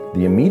opposite.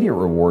 The immediate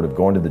reward of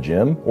going to the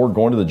gym, or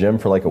going to the gym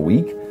for like a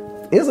week,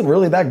 isn't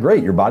really that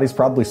great. Your body's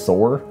probably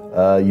sore.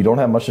 You don't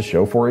have much to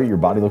show for it. Your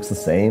body looks the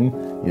same.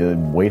 Your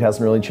weight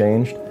hasn't really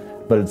changed.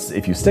 But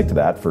if you stick to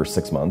that for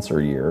 6 months or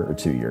a year or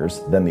 2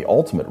 years, then the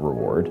ultimate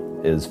reward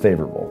is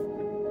favorable.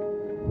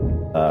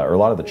 Or a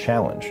lot of the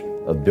challenge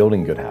of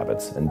building good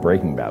habits and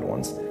breaking bad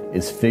ones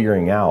is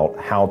figuring out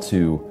how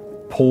to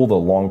pull the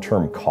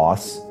long-term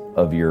costs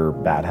of your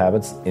bad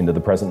habits into the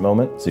present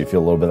moment, so you feel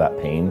a little bit of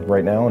that pain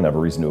right now and have a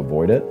reason to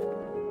avoid it,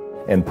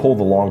 and pull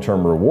the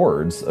long-term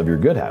rewards of your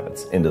good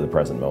habits into the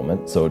present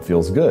moment so it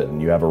feels good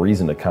and you have a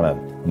reason to kind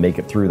of make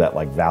it through that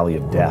like valley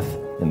of death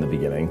in the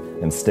beginning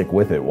and stick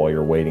with it while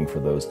you're waiting for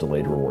those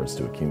delayed rewards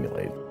to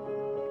accumulate.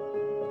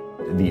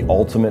 The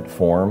ultimate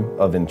form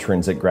of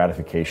intrinsic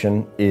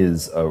gratification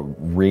is a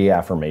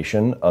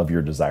reaffirmation of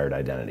your desired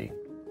identity.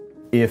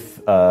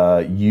 If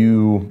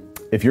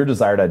your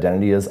desired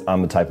identity is,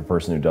 I'm the type of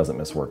person who doesn't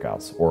miss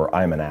workouts, or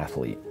I'm an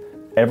athlete,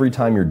 every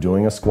time you're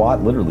doing a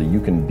squat, literally you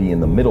can be in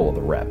the middle of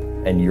the rep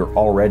and you're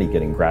already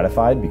getting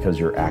gratified because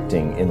you're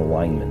acting in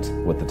alignment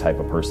with the type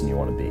of person you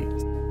want to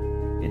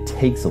be. It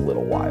takes a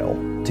little while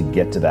to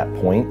get to that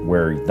point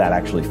where that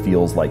actually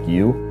feels like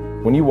you.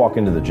 When you walk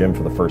into the gym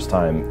for the first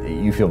time,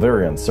 you feel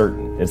very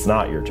uncertain. It's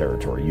not your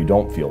territory. You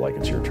don't feel like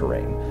it's your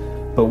terrain.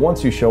 But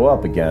once you show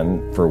up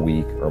again for a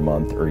week or a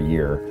month or a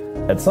year,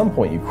 at some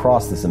point you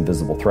cross this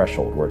invisible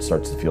threshold where it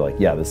starts to feel like,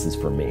 yeah, this is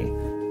for me.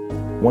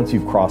 Once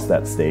you've crossed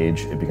that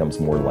stage, it becomes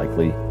more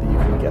likely that you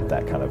can get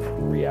that kind of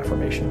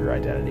reaffirmation of your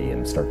identity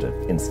and start to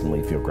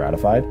instantly feel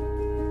gratified.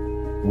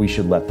 We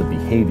should let the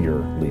behavior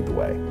lead the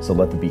way. So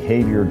let the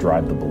behavior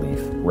drive the belief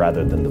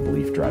rather than the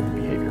belief drive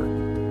the behavior.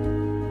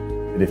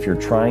 And if you're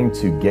trying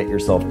to get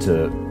yourself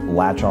to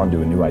latch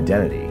onto a new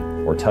identity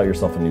or tell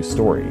yourself a new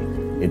story,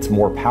 it's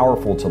more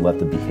powerful to let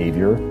the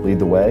behavior lead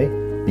the way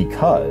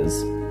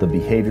because the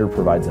behavior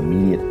provides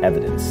immediate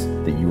evidence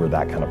that you are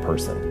that kind of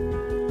person.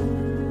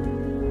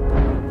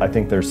 I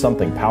think there's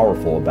something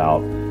powerful about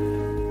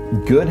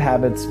good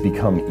habits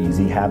become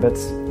easy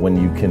habits when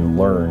you can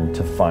learn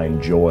to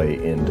find joy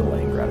in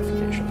delaying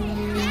gratification.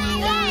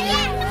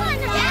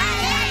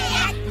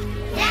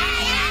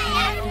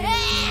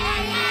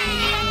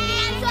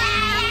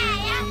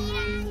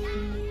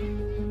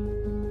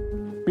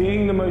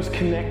 Being the most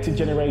connected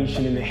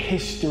generation in the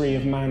history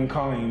of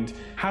mankind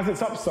has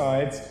its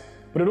upsides,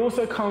 but it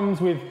also comes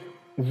with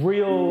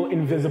real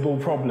invisible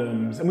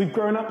problems. And we've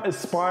grown up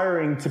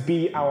aspiring to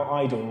be our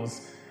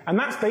idols. And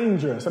that's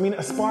dangerous. I mean,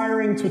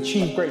 aspiring to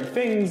achieve great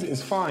things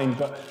is fine,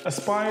 but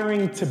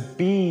aspiring to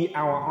be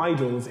our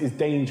idols is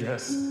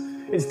dangerous.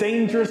 It's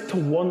dangerous to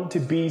want to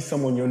be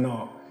someone you're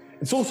not.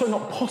 It's also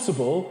not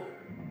possible,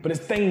 but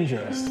it's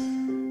dangerous.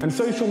 And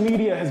social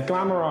media has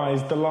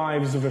glamorized the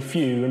lives of a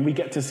few, and we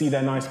get to see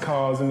their nice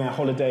cars and their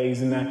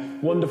holidays and their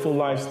wonderful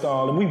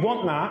lifestyle, and we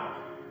want that,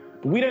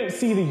 but we don't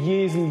see the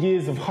years and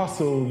years of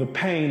hustle, the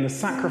pain, the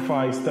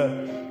sacrifice, the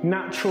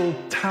natural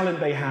talent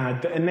they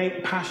had, the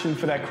innate passion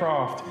for their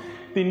craft,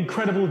 the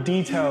incredible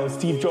details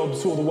Steve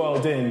Jobs saw the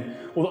world in,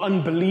 or the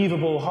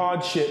unbelievable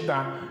hardship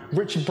that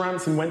Richard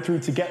Branson went through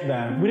to get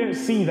there. We don't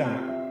see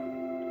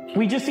that.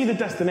 We just see the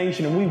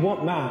destination, and we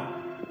want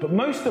that. But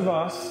most of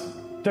us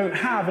don't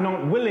have and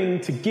aren't willing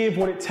to give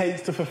what it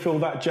takes to fulfill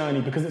that journey,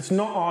 because it's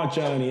not our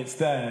journey, it's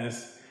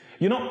theirs.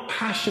 You're not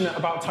passionate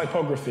about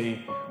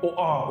typography or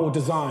art or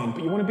design,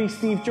 but you want to be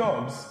Steve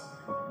Jobs.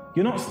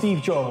 You're not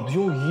Steve Jobs,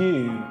 you're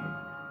you.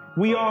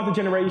 We are the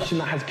generation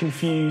that has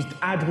confused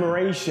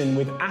admiration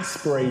with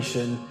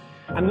aspiration,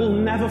 and we'll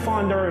never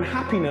find our own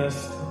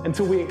happiness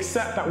until we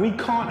accept that we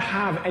can't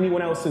have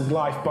anyone else's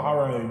life but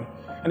our own.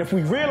 And if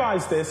we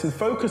realize this and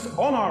focus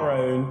on our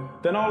own,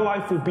 then our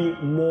life will be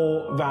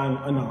more than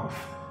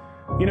enough.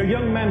 You know,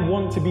 young men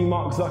want to be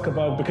Mark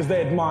Zuckerberg because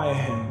they admire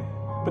him.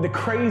 But the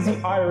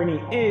crazy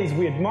irony is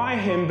we admire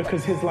him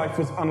because his life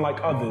was unlike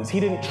others. He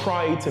didn't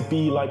try to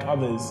be like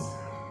others.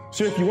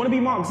 So if you want to be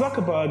Mark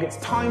Zuckerberg, it's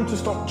time to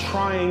stop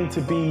trying to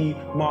be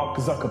Mark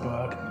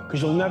Zuckerberg,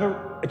 because you'll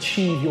never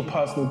achieve your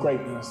personal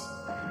greatness.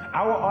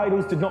 Our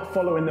idols did not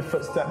follow in the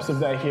footsteps of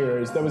their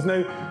heroes. There was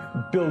no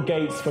Bill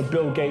Gates for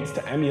Bill Gates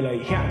to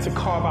emulate. He had to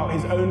carve out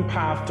his own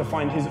path to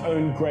find his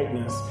own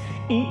greatness.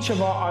 Each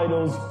of our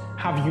idols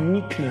have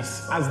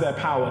uniqueness as their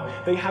power.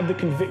 They have the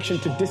conviction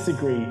to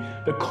disagree,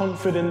 the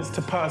confidence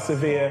to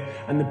persevere,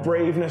 and the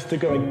braveness to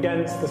go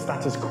against the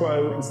status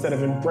quo instead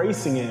of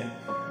embracing it.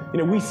 You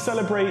know, we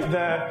celebrate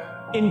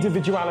their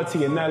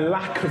individuality and their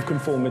lack of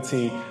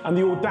conformity, and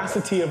the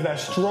audacity of their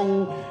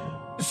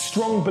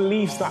strong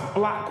beliefs that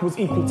black was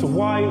equal to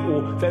white,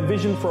 or their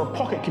vision for a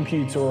pocket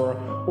computer,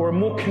 or a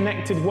more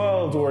connected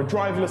world, or a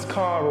driverless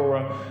car, or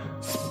a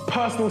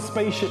personal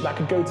spaceship that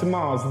could go to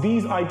Mars.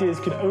 These ideas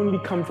could only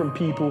come from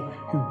people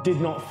who did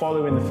not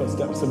follow in the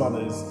footsteps of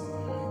others.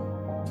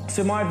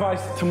 So my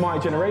advice to my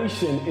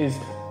generation is,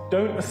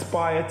 don't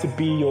aspire to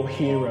be your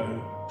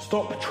hero.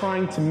 Stop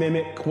trying to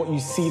mimic what you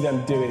see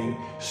them doing.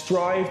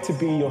 Strive to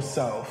be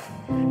yourself.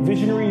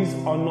 Visionaries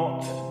are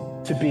not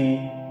to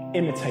be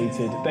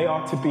imitated, they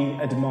are to be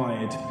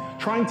admired.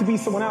 Trying to be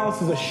someone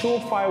else is a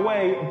surefire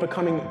way of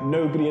becoming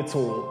nobody at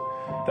all.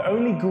 The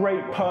only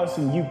great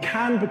person you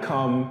can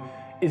become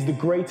is the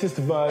greatest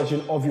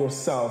version of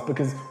yourself,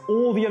 because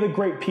all the other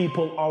great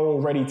people are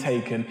already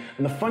taken.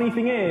 And the funny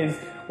thing is,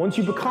 once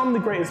you become the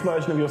greatest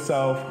version of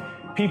yourself,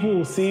 people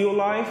will see your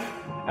life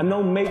and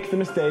they'll make the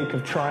mistake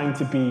of trying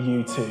to be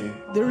you too.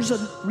 There's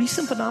a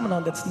recent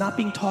phenomenon that's not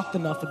being talked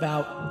enough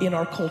about in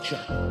our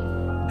culture,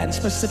 and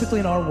specifically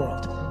in our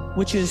world,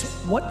 which is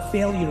what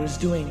failure is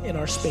doing in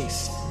our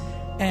space.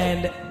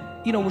 And,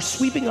 you know, we're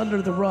sweeping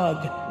under the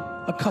rug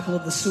a couple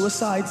of the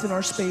suicides in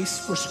our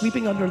space. We're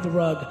sweeping under the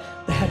rug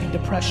the heavy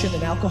depression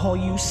and alcohol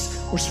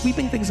use. We're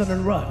sweeping things under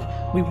the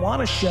rug. We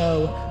want to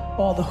show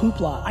all the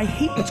hoopla. I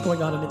hate what's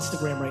going on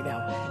Instagram right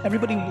now.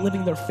 Everybody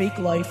living their fake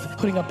life,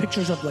 putting up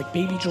pictures of like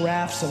baby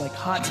giraffes and like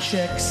hot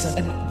chicks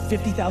and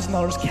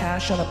 $50,000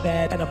 cash on a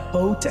bed and a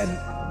boat, and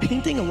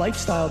painting a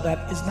lifestyle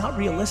that is not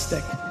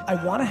realistic.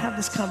 I want to have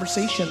this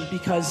conversation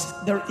because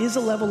there is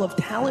a level of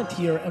talent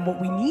here, and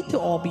what we need to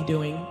all be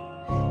doing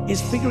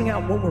is figuring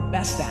out what we're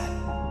best at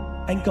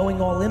and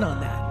going all in on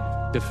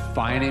that.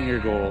 Defining your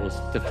goals,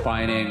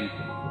 defining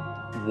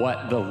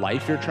what the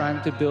life you're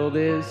trying to build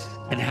is,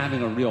 and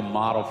having a real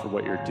model for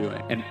what you're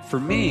doing. And for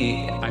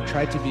me, I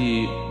try to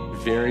be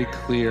very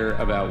clear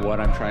about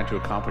what I'm trying to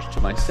accomplish to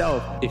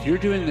myself. If you're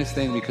doing this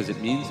thing because it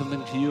means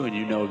something to you and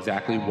you know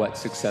exactly what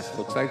success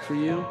looks like for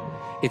you,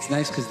 it's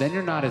nice because then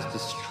you're not as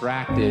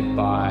distracted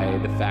by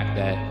the fact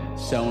that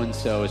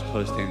so-and-so is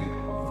posting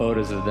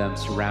photos of them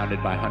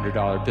surrounded by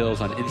 $100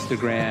 bills on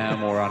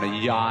Instagram or on a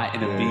yacht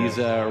in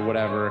Ibiza or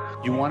whatever.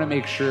 You want to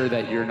make sure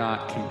that you're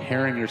not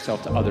comparing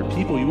yourself to other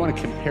people. You want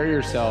to compare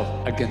yourself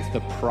against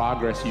the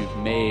progress you've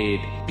made,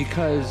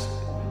 because,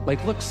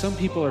 like, look, some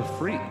people are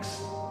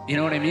freaks. You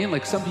know what I mean?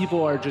 Like, some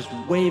people are just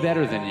way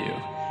better than you,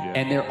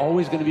 and they're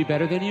always going to be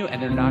better than you, and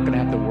they're not going to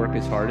have to work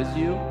as hard as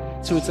you.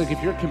 So it's like,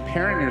 if you're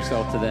comparing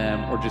yourself to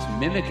them or just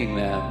mimicking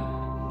them,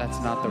 that's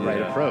not the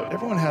right approach.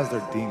 Everyone has their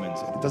demons.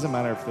 It doesn't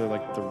matter if they're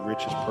like the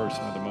richest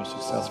person or the most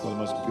successful or the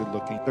most good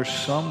looking. There's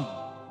some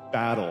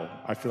battle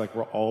I feel like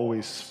we're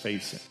always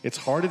facing. It's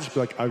hard to just be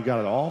like, I've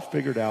got it all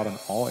figured out in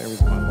all areas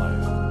of my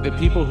life. The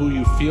people who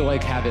you feel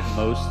like have it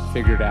most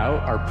figured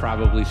out are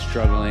probably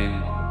struggling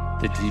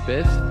the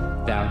deepest.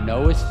 Thou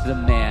knowest the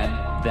man,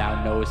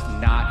 thou knowest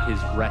not his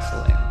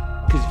wrestling.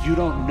 Because you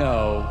don't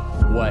know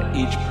what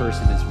each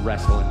person is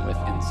wrestling with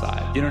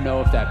inside. You don't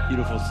know if that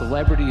beautiful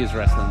celebrity is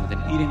wrestling with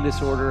an eating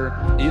disorder.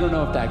 You don't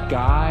know if that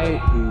guy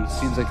who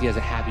seems like he has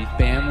a happy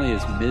family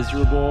is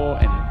miserable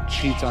and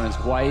cheats on his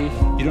wife.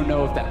 You don't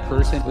know if that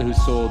person who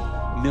sold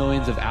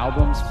millions of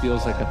albums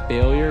feels like a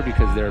failure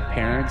because their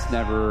parents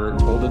never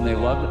told them they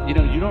loved them. You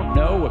know, you don't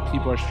know what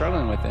people are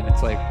struggling with, and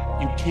it's like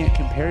you can't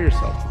compare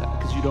yourself to them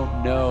because you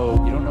don't know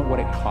what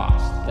it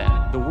costs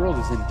them. The world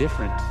is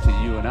indifferent to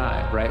you and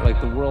I, right? Like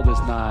the world is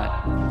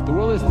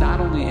not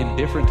only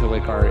indifferent to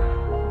like our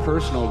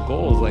personal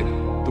goals, like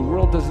the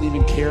world doesn't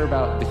even care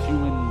about the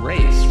human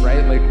race,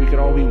 right? Like we could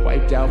all be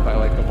wiped out by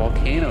like a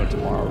volcano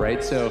tomorrow,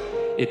 right? So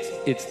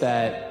it's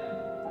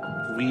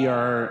that we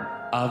are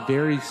a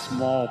very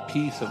small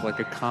piece of like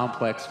a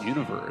complex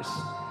universe,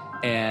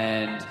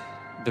 and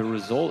the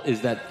result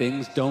is that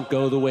things don't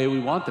go the way we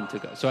want them to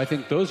go. So I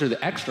think those are the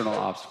external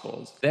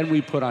obstacles. Then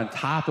we put on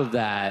top of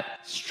that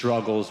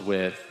struggles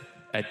with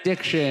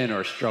addiction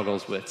or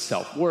struggles with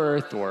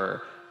self-worth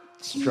or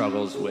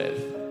struggles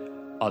with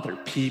other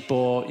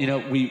people. You know,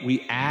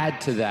 we add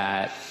to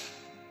that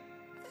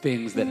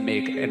things that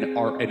make an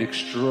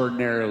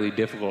extraordinarily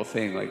difficult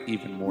thing like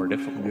even more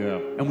difficult. Yeah.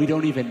 And we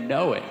don't even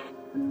know it.